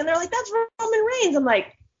the ring? And they're like, that's Roman Reigns. I'm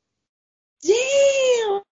like,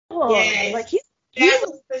 damn. Yes. Like, that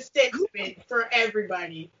was the sentiment for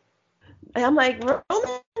everybody. And I'm like,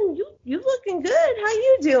 Roman, you looking good. How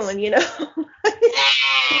you doing? You know?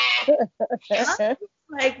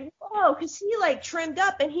 Like, whoa, because he like trimmed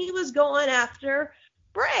up and he was going after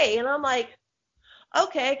Bray. And I'm like,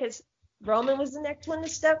 okay, because Roman was the next one to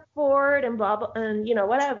step forward and blah, blah, and, you know,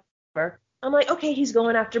 whatever. I'm like, okay, he's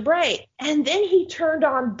going after Bray. And then he turned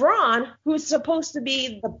on Braun, who's supposed to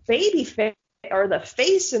be the baby face or the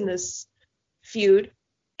face in this feud.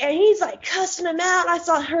 And he's like cussing him out.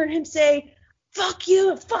 I heard him say, fuck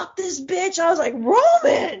you and fuck this bitch. I was like,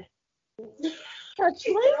 Roman!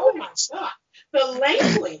 Oh my God. The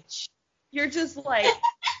language. You're just like,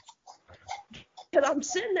 because I'm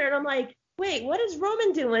sitting there and I'm like, wait, what is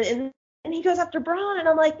Roman doing? And he goes after Braun, and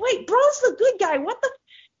I'm like, wait, Braun's the good guy. What the?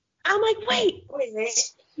 I'm like, wait,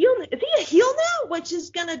 is he a heel now? Which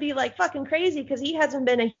is gonna be like fucking crazy because he hasn't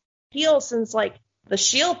been a heel since like the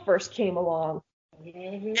Shield first came along.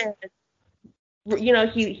 Mm-hmm. And, you know,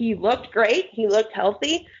 he looked great. He looked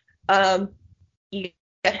healthy.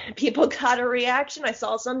 People got a reaction. I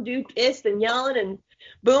saw some dude pissed and yelling and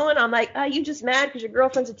booing. I'm like, you just mad because your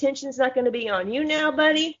girlfriend's attention's not going to be on you now,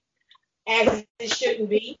 buddy? As it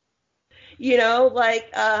shouldn't be. You know,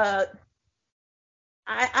 like, I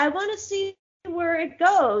want to see where it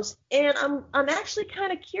goes. And I'm actually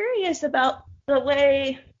kind of curious about the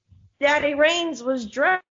way Daddy Reigns was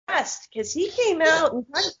dressed, because he came out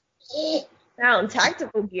in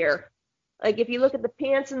tactical gear. Like, if you look at the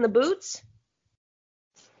pants and the boots,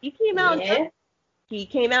 he came out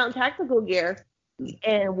in tactical gear.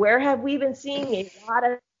 And where have we been seeing a lot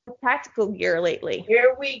of tactical gear lately?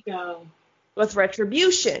 Here we go. With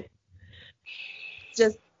Retribution.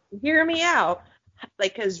 Just hear me out.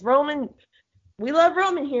 Like, because Roman, we love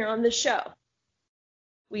Roman here on this show.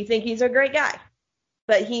 We think he's a great guy.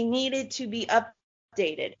 But he needed to be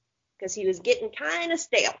updated because he was getting kind of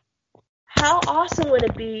stale. How awesome would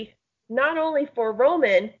it be, not only for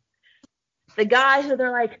Roman, the guy who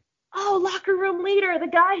they're like, oh, locker room leader, the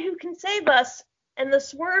guy who can save us. And the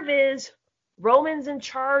swerve is Roman's in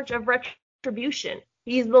charge of Retribution.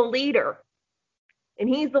 He's the leader. And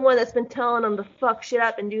he's the one that's been telling them to fuck shit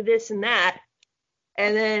up and do this and that.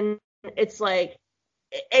 And then it's like,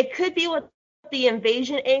 it could be what the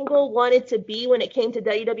invasion angle wanted to be when it came to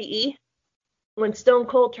WWE, when Stone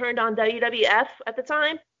Cold turned on WWF at the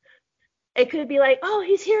time. It could be like, oh,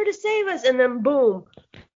 he's here to save us. And then boom,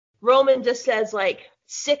 Roman just says like,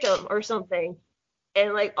 sick him or something.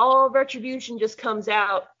 And like all Retribution just comes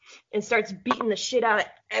out and starts beating the shit out of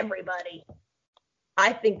everybody.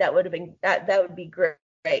 I think that would have been, that would be great.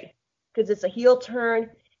 Because it's a heel turn.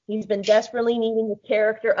 He's been desperately needing a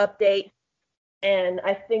character update. And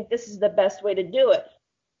I think this is the best way to do it.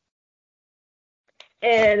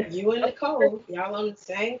 And you and Nicole, y'all on the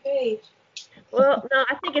same page. Well, no,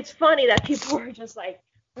 I think it's funny that people were just like,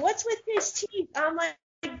 what's with his teeth? I'm like,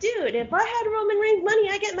 dude, if I had Roman Reigns money,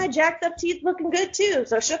 I get my jacked up teeth looking good too.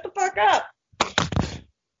 So shut the fuck up.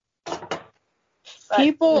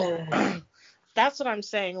 People, that's what I'm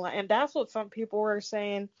saying. And that's what some people were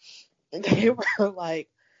saying. They were like,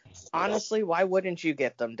 honestly, why wouldn't you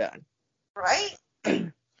get them done? Right?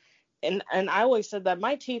 And I always said that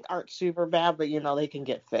my teeth aren't super bad, but, you know, they can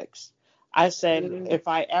get fixed. I said, if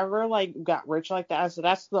I ever, like, got rich like that, I said,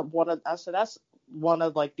 that's one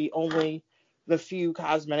of, like, the few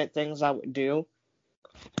cosmetic things I would do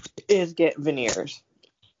is get veneers.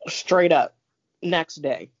 Straight up. Next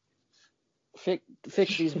day. Fix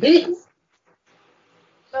these bitches.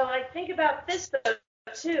 So, like, think about this, though,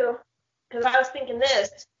 too, because I was thinking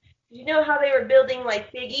this. you know how they were building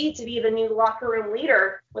like Big E to be the new locker room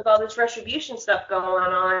leader with all this retribution stuff going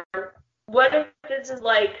on? What if this is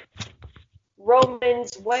like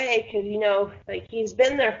Roman's way? Because like he's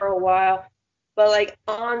been there for a while, but like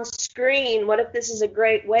on screen, what if this is a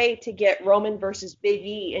great way to get Roman versus Big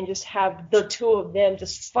E and just have the two of them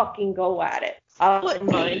just fucking go at it? I wouldn't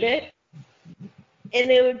mind it, and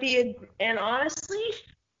it would be and honestly,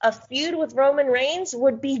 a feud with Roman Reigns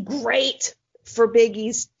would be great for Big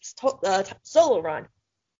E's solo run.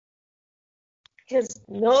 Because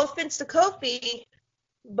no offense to Kofi,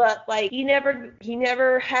 but like he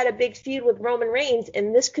never had a big feud with Roman Reigns,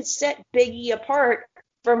 and this could set Big E apart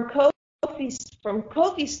from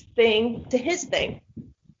Kofi's thing to his thing.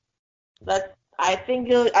 But I think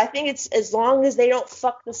it's as long as they don't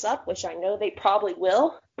fuck this up, which I know they probably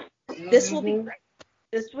will. This will be great.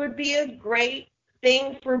 This would be a great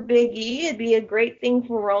thing for Big E. It'd be a great thing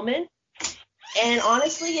for Roman. And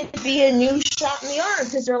honestly, it'd be a new shot in the arm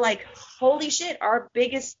because they're like, holy shit, our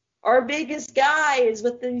biggest guy is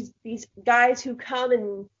with these guys who come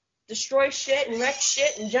and destroy shit and wreck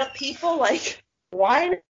shit and jump people. Like,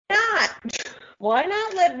 why not? Why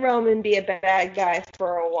not let Roman be a bad guy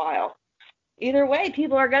for a while? Either way,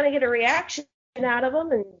 people are gonna get a reaction out of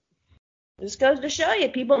him, and this goes to show you,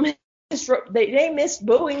 people they miss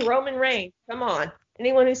booing Roman Reigns. Come on,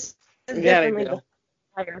 anyone who says differently,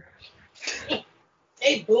 liar.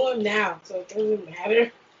 They boo him now, so it doesn't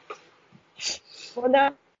matter. Well,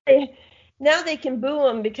 now they can boo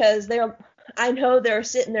him because I know they're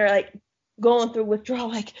sitting there like going through withdrawal,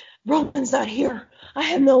 like Roman's not here. I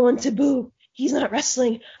have no one to boo. He's not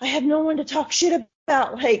wrestling. I have no one to talk shit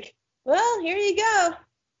about. Like, well, here you go.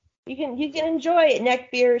 You can enjoy it,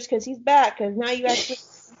 neckbeards, because he's back. Because now you actually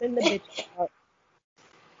send the bitch out.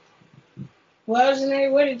 Well,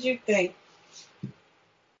 Janae, what did you think?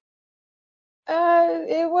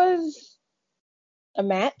 It was a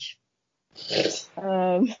match.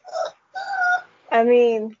 I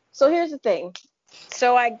mean, so here's the thing.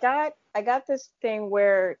 So I got this thing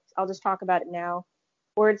where I'll just talk about it now,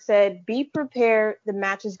 where it said, "Be prepared. The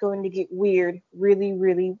match is going to get weird, really,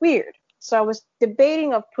 really weird." So I was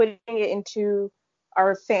debating of putting it into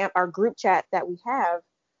our group chat that we have,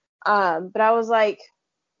 but I was like,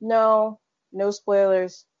 no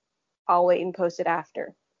spoilers. I'll wait and post it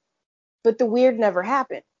after. But the weird never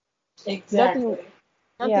happened. Exactly.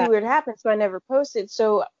 Nothing weird happened, so I never posted.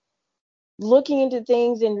 So looking into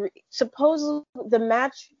things, and supposedly the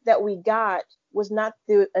match that we got was not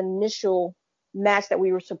the initial match that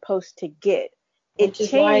we were supposed to get. It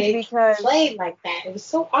changed because played like that. It was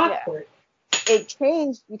so awkward. Yeah. It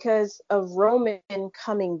changed because of Roman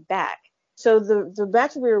coming back. So the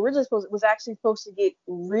match we were originally was actually supposed to get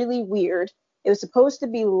really weird. It was supposed to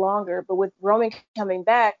be longer, but with Roman coming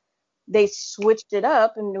back, they switched it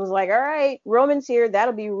up, and it was like, all right, Roman's here.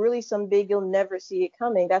 That'll be really some big. You'll never see it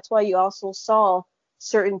coming. That's why you also saw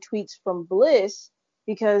certain tweets from Bliss,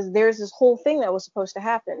 because there's this whole thing that was supposed to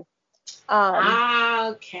happen.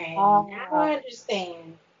 Okay. Now I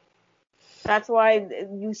understand. That's why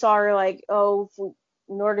you saw her like, in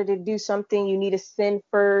order to do something, you need to sin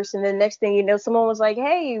first. And then next thing you know, someone was like,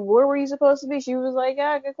 hey, where were you supposed to be? She was like,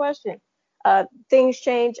 good question. Things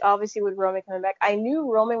changed, obviously, with Roman coming back. I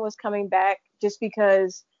knew Roman was coming back just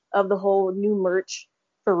because of the whole new merch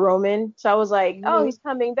for Roman. So I was like, he's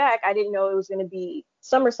coming back. I didn't know it was going to be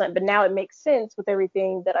SummerSlam, but now it makes sense with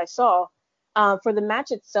everything that I saw. For the match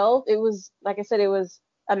itself, it was, like I said, it was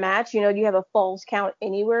a match. You have a falls count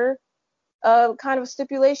anywhere kind of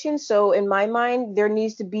stipulation. So in my mind, there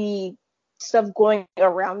needs to be stuff going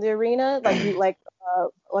around the arena. Like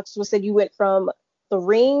Alexis said, you went from the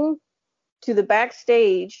ring to the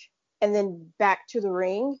backstage and then back to the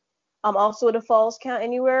ring. Also at a falls count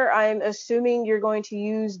anywhere, I'm assuming you're going to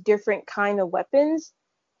use different kind of weapons,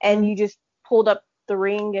 and you just pulled up the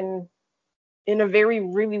ring and in a very,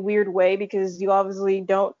 really weird way, because you obviously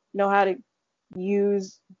don't know how to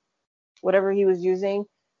use whatever he was using.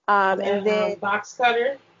 And then a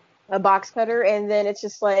box cutter, and then it's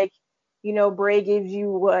just like, Bray gives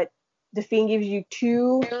you what? The Fiend gives you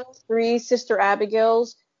 3 Sister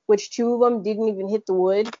Abigails, which 2 of them didn't even hit the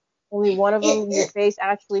wood. Only one of them, your face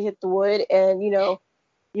actually hit the wood, and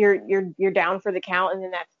you're down for the count, and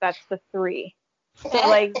then that's the 3. So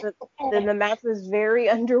like the match was very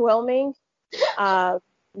underwhelming.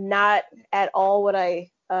 Not at all what I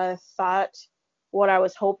thought, what I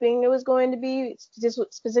was hoping it was going to be. Just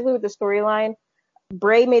specifically with the storyline,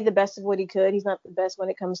 Bray made the best of what he could. He's not the best when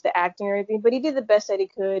it comes to acting or anything, but he did the best that he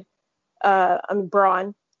could.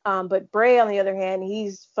 Braun. But Bray, on the other hand,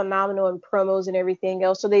 he's phenomenal in promos and everything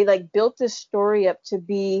else. So they built this story up to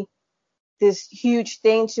be this huge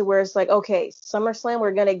thing to where it's like, okay, SummerSlam,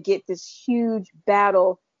 we're gonna get this huge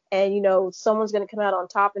battle, and someone's gonna come out on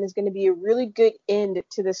top, and it's gonna be a really good end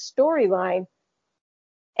to the storyline.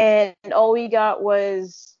 And all we got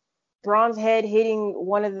was Braun's head hitting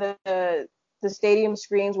one of the stadium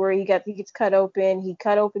screens where he gets cut open. He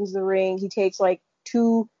opens the ring. He takes like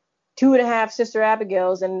two and a half Sister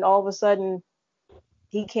Abigails, and all of a sudden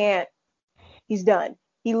he can't. He's done.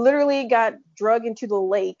 He literally got drugged into the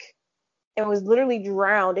lake and was literally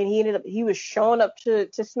drowned, and he was showing up to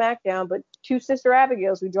SmackDown, but two Sister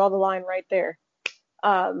Abigails, we draw the line right there.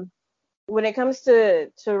 When it comes to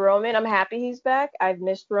Roman, I'm happy he's back. I've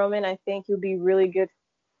missed Roman. I think he'll be really good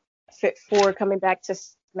fit for coming back to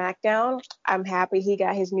SmackDown. I'm happy he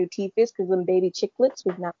got his new teeth fixed because them baby chiclets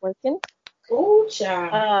was not working. Oh,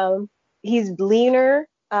 child. He's leaner.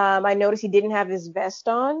 I noticed he didn't have his vest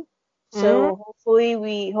on. So hopefully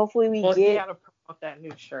we get. He had to promote that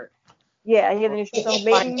new shirt. Yeah, he had a new shirt. So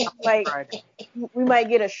maybe we might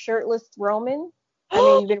get a shirtless Roman. I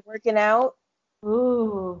mean, he's been working out.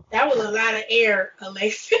 Ooh, that was a lot of air,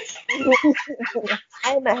 Alexis. I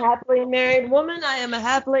am a happily married woman. Husband.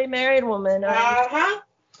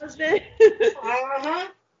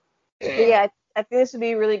 Yeah, I think this would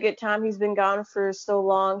be a really good time. He's been gone for so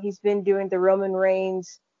long. He's been doing the Roman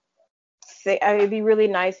Reigns thing. It'd be really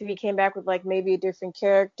nice if he came back with like maybe a different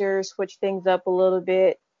character, switch things up a little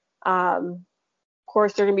bit. Of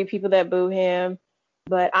course, there are gonna be people that boo him,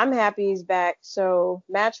 but I'm happy he's back. So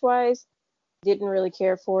match-wise, didn't really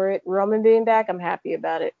care for it. Roman being back, I'm happy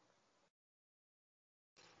about it.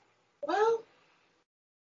 Well,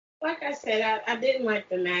 like I said, I didn't like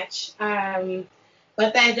the match.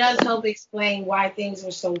 But that does help explain why things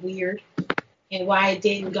were so weird and why it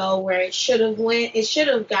didn't go where it should have went. It should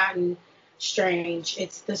have gotten strange.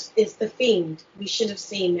 It's the Fiend. We should have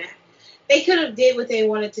seen that. They could have did what they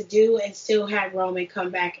wanted to do and still had Roman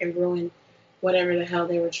come back and ruin whatever the hell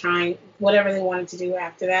they were trying, whatever they wanted to do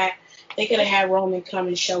after that. They could have had Roman come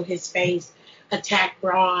and show his face, attack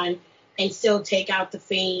Braun, and still take out the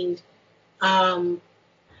Fiend. Well,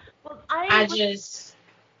 I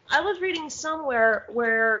was reading somewhere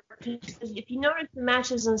where, if you notice the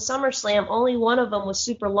matches in SummerSlam, only one of them was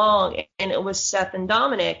super long, and it was Seth and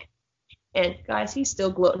Dominic. And guys, he's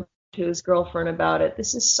still gloating to his girlfriend about it.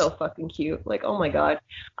 This is so fucking cute. Like, oh my god.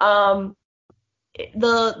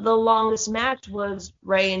 The longest match was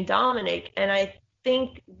Rey and Dominic, and I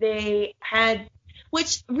think they had,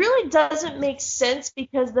 which really doesn't make sense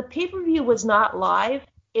because the pay-per-view was not live.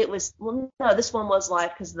 It was, well, no, this one was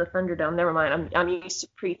live because of the Thunderdome. Never mind. I'm used to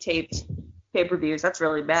pre-taped pay-per-views. That's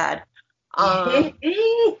really bad. Very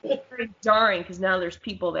jarring because now there's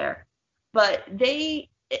people there. But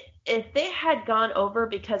if they had gone over,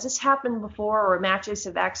 because this happened before, or matches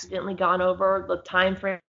have accidentally gone over the time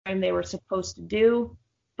frame they were supposed to do,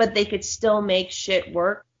 but they could still make shit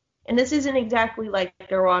work. And this isn't exactly like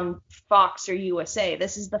they're on Fox or USA.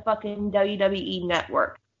 This is the fucking WWE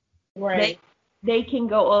network. Right. They can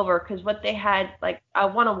go over, because what they had, like, I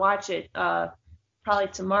want to watch it probably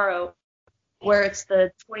tomorrow, where it's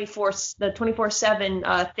the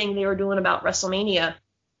 24/7 thing they were doing about WrestleMania.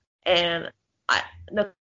 And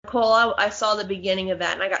Nicole, I saw the beginning of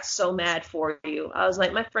that, and I got so mad for you. I was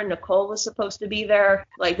like, my friend Nicole was supposed to be there.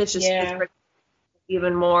 Like, this just is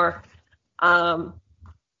even more. And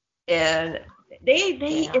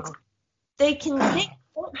they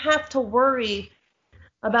don't have to worry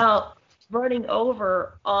about running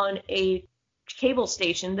over on a cable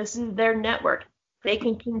station. This is their network. They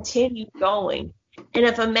can continue going. And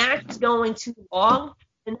if a match is going too long,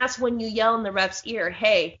 then that's when you yell in the ref's ear,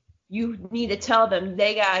 hey, you need to tell them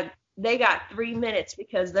they got 3 minutes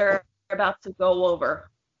because they're about to go over.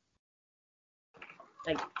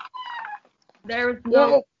 Like, there's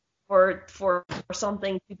no for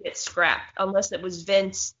something to get scrapped, unless it was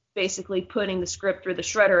Vince basically putting the script through the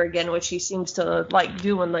shredder again, which he seems to like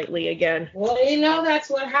doing lately again. Well, that's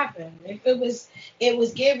what happened. If it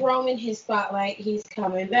was give Roman his spotlight, he's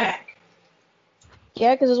coming back.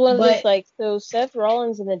 Yeah, because it was one of those, like, so Seth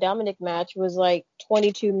Rollins in the Dominic match was like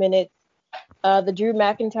 22 minutes. The Drew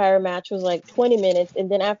McIntyre match was like 20 minutes. And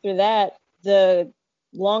then after that, the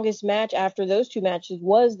longest match after those two matches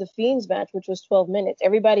was the Fiend's match, which was 12 minutes.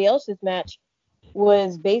 Everybody else's match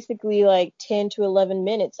was basically like 10 to 11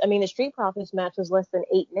 minutes. I mean, the Street Profits match was less than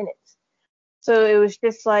 8 minutes. So it was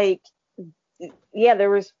just like, yeah,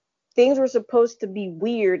 things were supposed to be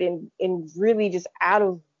weird and really just out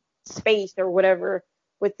of space or whatever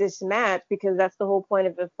with this match, because that's the whole point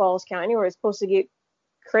of the Falls Count anywhere. It's supposed to get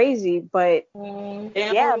crazy, but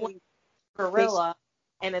Gorilla,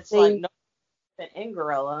 and it's like no in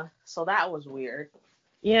Gorilla, so that was weird.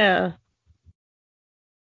 Yeah.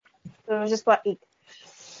 So it was just like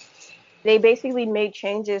they basically made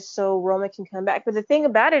changes so Roman can come back. But the thing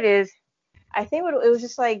about it is, I think it was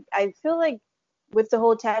just like, I feel like with the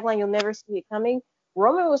whole tagline, you'll never see it coming,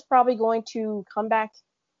 Roman was probably going to come back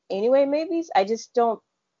anyway, maybe. I just don't,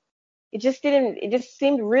 it just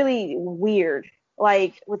seemed really weird.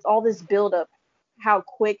 Like with all this build up, how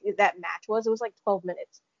quick that match was. It was like 12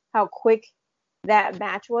 minutes. How quick that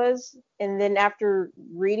match was. And then after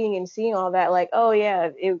reading and seeing all that, like, oh yeah,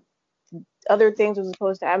 other things was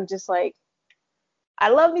supposed to, I'm just like, I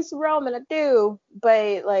love me some Roman, I do,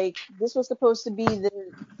 but like this was supposed to be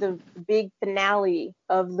the big finale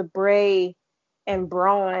of the Bray and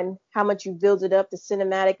Braun, how much you build it up, the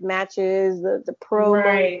cinematic matches, the promos,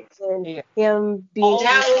 Right. and Yeah. him being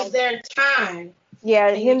That was their time. yeah,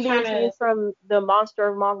 And him you being kinda- changed from the monster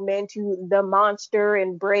of Mothman to the monster,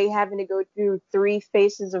 and Bray having to go through 3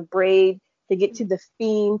 faces of Braid to get to the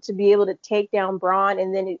Fiend to be able to take down Braun,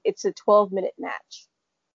 and then it's a 12-minute match.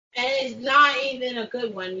 And it's not even a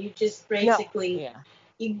good one. You just basically Yeah.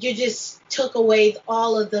 you just took away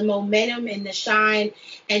all of the momentum and the shine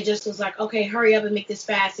and just was like, okay, hurry up and make this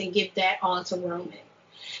fast and give that on to Roman.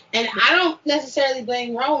 And I don't necessarily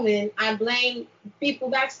blame Roman. I blame people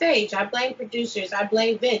backstage. I blame producers. I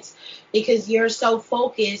blame Vince, because you're so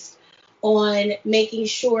focused on making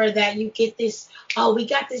sure that you get this, oh, we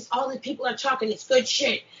got this, all the people are talking, it's good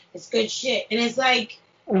shit. It's good shit. And it's like,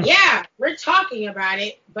 yeah, we're talking about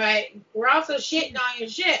it, but we're also shitting on your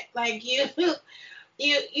shit. Like you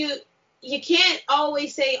can't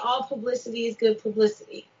always say all publicity is good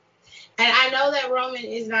publicity. And I know that Roman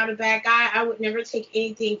is not a bad guy. I would never take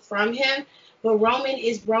anything from him. But Roman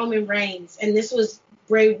is Roman Reigns. And this was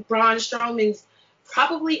Braun Strowman's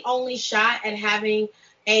probably only shot at having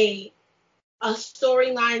a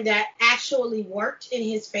storyline that actually worked in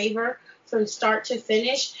his favor from start to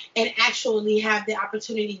finish and actually have the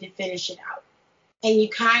opportunity to finish it out. And you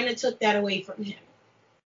kind of took that away from him.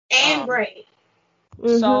 And Bray.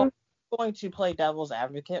 So I'm going to play devil's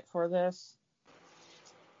advocate for this.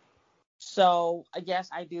 So, yes,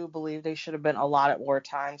 I do believe they should have been allotted more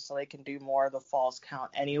time so they can do more of the falls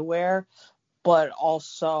count anywhere. But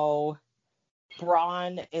also,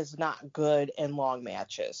 Braun is not good in long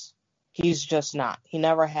matches. He's just not. He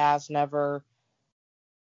never has, never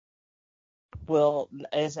will,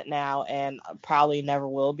 isn't now, and probably never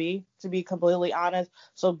will be, to be completely honest.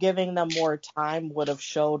 So giving them more time would have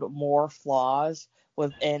showed more flaws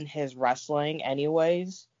within his wrestling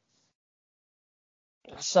anyways.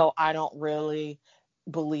 So I don't really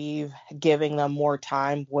believe giving them more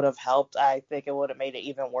time would have helped. I think it would have made it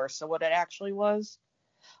even worse than what it actually was.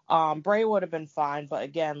 Bray would have been fine, but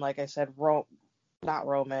again, like I said, not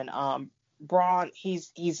Roman. Braun,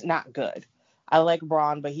 he's not good. I like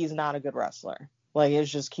Braun, but he's not a good wrestler. Like, it's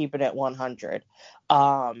just keeping it 100.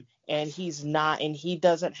 And he's not, and he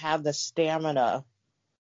doesn't have the stamina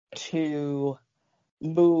to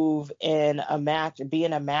move in a match, be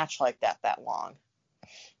in a match like that long.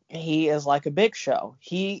 He is like a Big Show.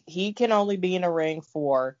 He can only be in a ring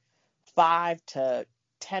for 5 to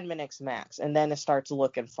 10 minutes max, and then it starts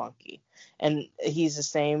looking funky. And that's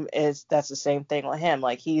the same thing with him.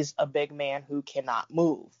 Like, he's a big man who cannot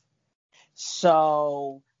move.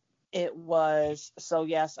 So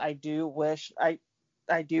yes, I do wish I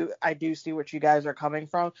do see what you guys are coming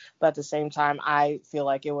from, but at the same time, I feel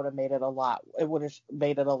like it would have made it a lot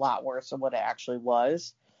worse than what it actually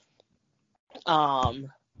was.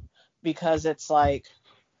 Because it's like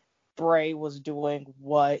Bray was doing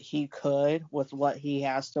what he could with what he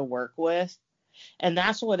has to work with. And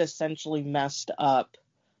that's what essentially messed up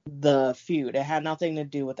the feud. It had nothing to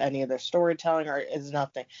do with any of their storytelling, or it's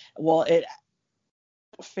nothing. Well, it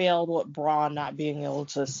failed with Braun not being able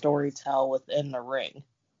to storytell within the ring.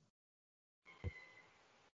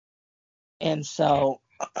 And so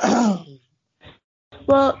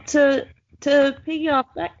well, to piggy off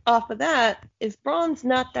of that, if Braun's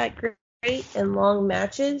not that great in long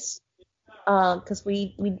matches, because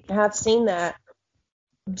we have seen that,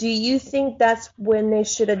 do you think that's when they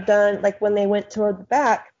should have done, like when they went toward the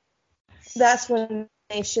back, that's when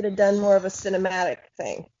they should have done more of a cinematic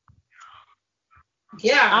thing?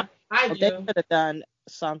 Yeah, I do. They should have done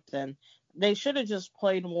something. They should have just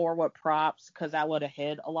played more with props, because that would have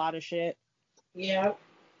hid a lot of shit. Yeah.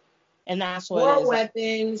 And that's what more it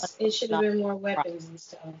is. Weapons. It should have been more weapons and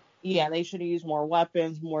stuff. Yeah, they should have used more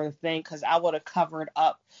weapons, more thing, because I would have covered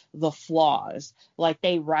up the flaws. Like,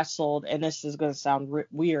 they wrestled, and this is going to sound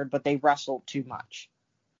weird, but they wrestled too much.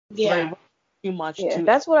 Yeah. Too much. Yeah,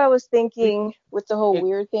 that's what I was thinking with the whole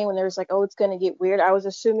weird thing, when there was like, oh, it's going to get weird. I was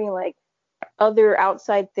assuming like other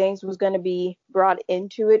outside things was going to be brought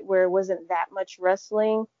into it where it wasn't that much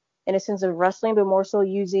wrestling. in a sense of wrestling, but more so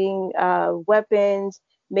using weapons,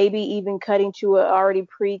 maybe even cutting to a already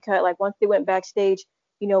pre-cut. Like once they went backstage,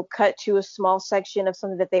 cut to a small section of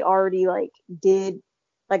something that they already like did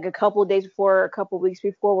like a couple of days before, or a couple of weeks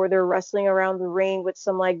before, where they're wrestling around the ring with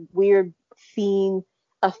some like weird theme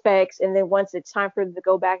effects. And then once it's time for them to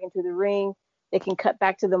go back into the ring, they can cut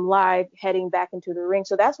back to them live heading back into the ring.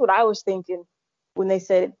 So that's what I was thinking when they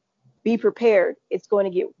said, be prepared. It's going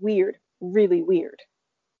to get weird, really weird.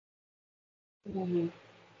 Mm-hmm.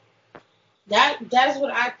 That's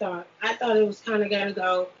what I thought. I thought it was kind of going to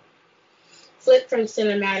go flip from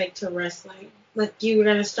cinematic to wrestling. Like you were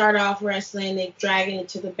going to start off wrestling, they dragging it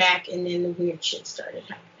to the back, and then the weird shit started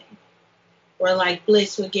happening. Or like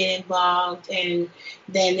Bliss would get involved, and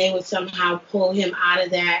then they would somehow pull him out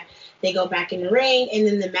of that. They go back in the ring, and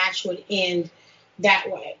then the match would end that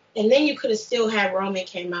way. And then you could have still had Roman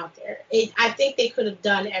came out there. I think they could have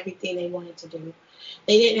done everything they wanted to do.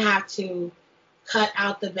 They didn't have to cut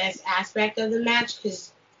out the best aspect of the match,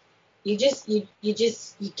 because you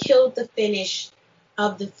killed the finish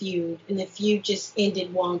of the feud, and the feud just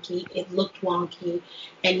ended wonky. It looked wonky,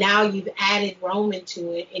 and now you've added Roman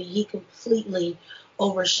to it, and he completely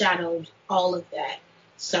overshadowed all of that.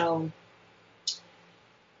 So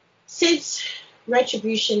since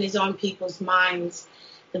Retribution is on people's minds,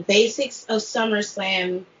 the basics of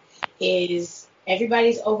SummerSlam is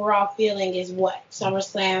everybody's overall feeling is what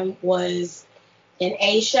SummerSlam was: an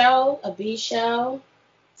A show, a B show,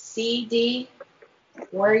 C, D.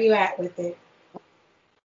 Where are you at with it?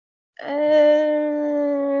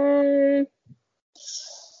 I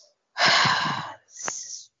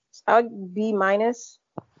would B minus.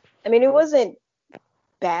 I mean, it wasn't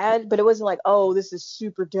bad, but it wasn't like, oh, this is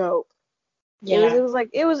super dope. Yeah. It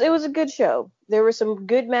was a good show. There were some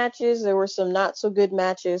good matches, there were some not so good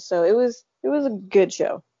matches, so it was a good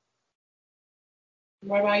show.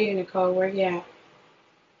 What about you, Nicole? Where you at?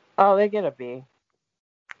 Oh, they get a B.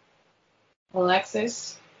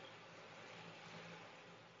 Alexis?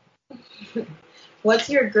 What's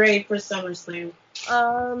your grade for SummerSlam?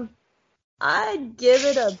 I'd give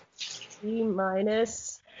it a B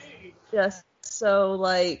minus. Just so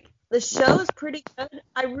like the show is pretty good.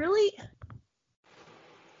 I want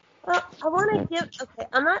to give. Okay,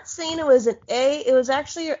 I'm not saying it was an A. It was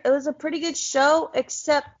a pretty good show,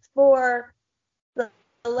 except for the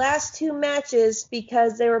last two matches,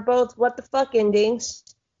 because they were both what the fuck endings.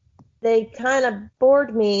 They kind of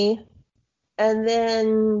bored me, and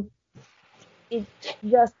then it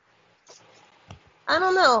just, I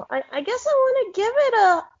don't know. I guess I want to give it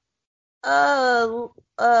a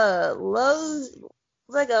low,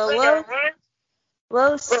 like a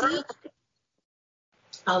low C.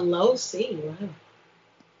 A low C, wow.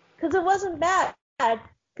 Because it wasn't bad.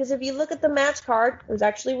 Because if you look at the match card, it was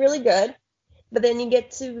actually really good. But then you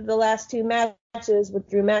get to the last two matches with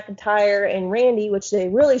Drew McIntyre and Randy, which they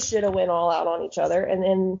really should have went all out on each other. And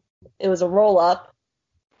then it was a roll-up.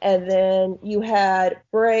 And then you had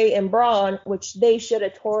Bray and Braun, which they should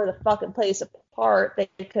have tore the fucking place apart. They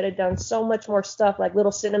could have done so much more stuff, like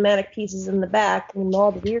little cinematic pieces in the back, and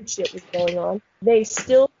all the weird shit was going on. They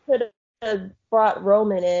still could have brought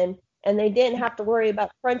Roman in, and they didn't have to worry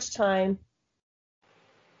about crunch time.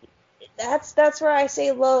 That's where I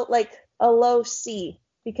say low, like a low C,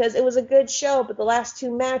 because it was a good show, but the last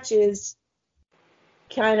two matches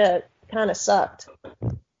kind of sucked.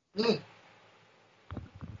 Mm.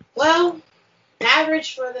 Well,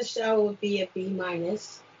 average for the show would be a B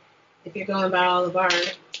minus if you're going by all of our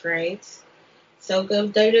grades. So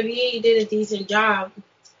good, WWE, you did a decent job.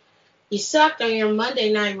 You sucked on your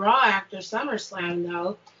Monday Night Raw after SummerSlam,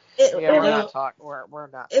 though. We're not talking.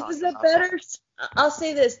 It was a better. I'll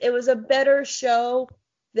say this: it was a better show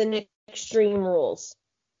than Extreme Rules.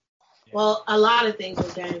 Well, a lot of things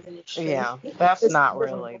were better than Extreme. Yeah, that's not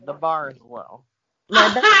really. The bar is low.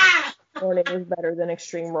 My morning was better than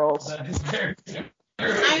Extreme Rules. I mean,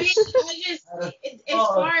 as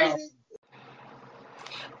far as.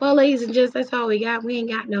 Well, ladies and gents, that's all we got. We ain't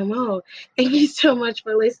got no more. Thank you so much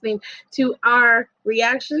for listening to our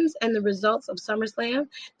reactions and the results of SummerSlam.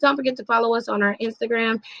 Don't forget to follow us on our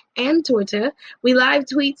Instagram and Twitter. We live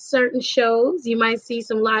tweet certain shows. You might see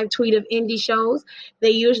some live tweet of indie shows. They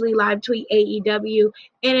usually live tweet AEW,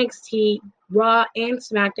 NXT, Raw, and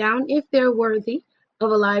SmackDown if they're worthy of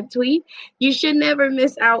a live tweet. You should never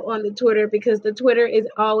miss out on the Twitter, because the Twitter is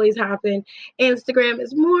always hopping. Instagram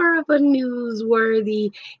is more of a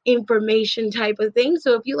newsworthy information type of thing.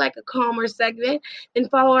 So if you like a calmer segment, then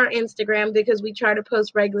follow our Instagram, because we try to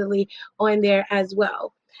post regularly on there as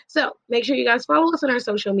well. So make sure you guys follow us on our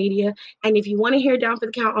social media. And if you want to hear Down for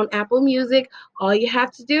the Count on Apple Music, all you have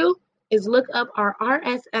to do is look up our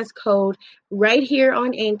RSS code right here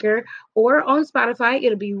on Anchor or on Spotify.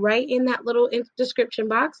 It'll be right in that little description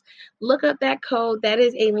box. Look up that code. That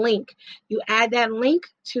is a link. You add that link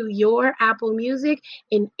to your Apple Music,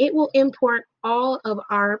 and it will import all of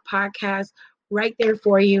our podcasts right there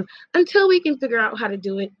for you until we can figure out how to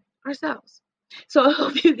do it ourselves. So I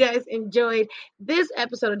hope you guys enjoyed this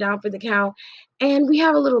episode of Down for the Count. And we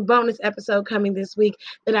have a little bonus episode coming this week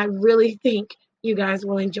that I really think you guys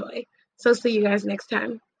will enjoy. So see you guys next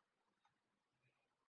time.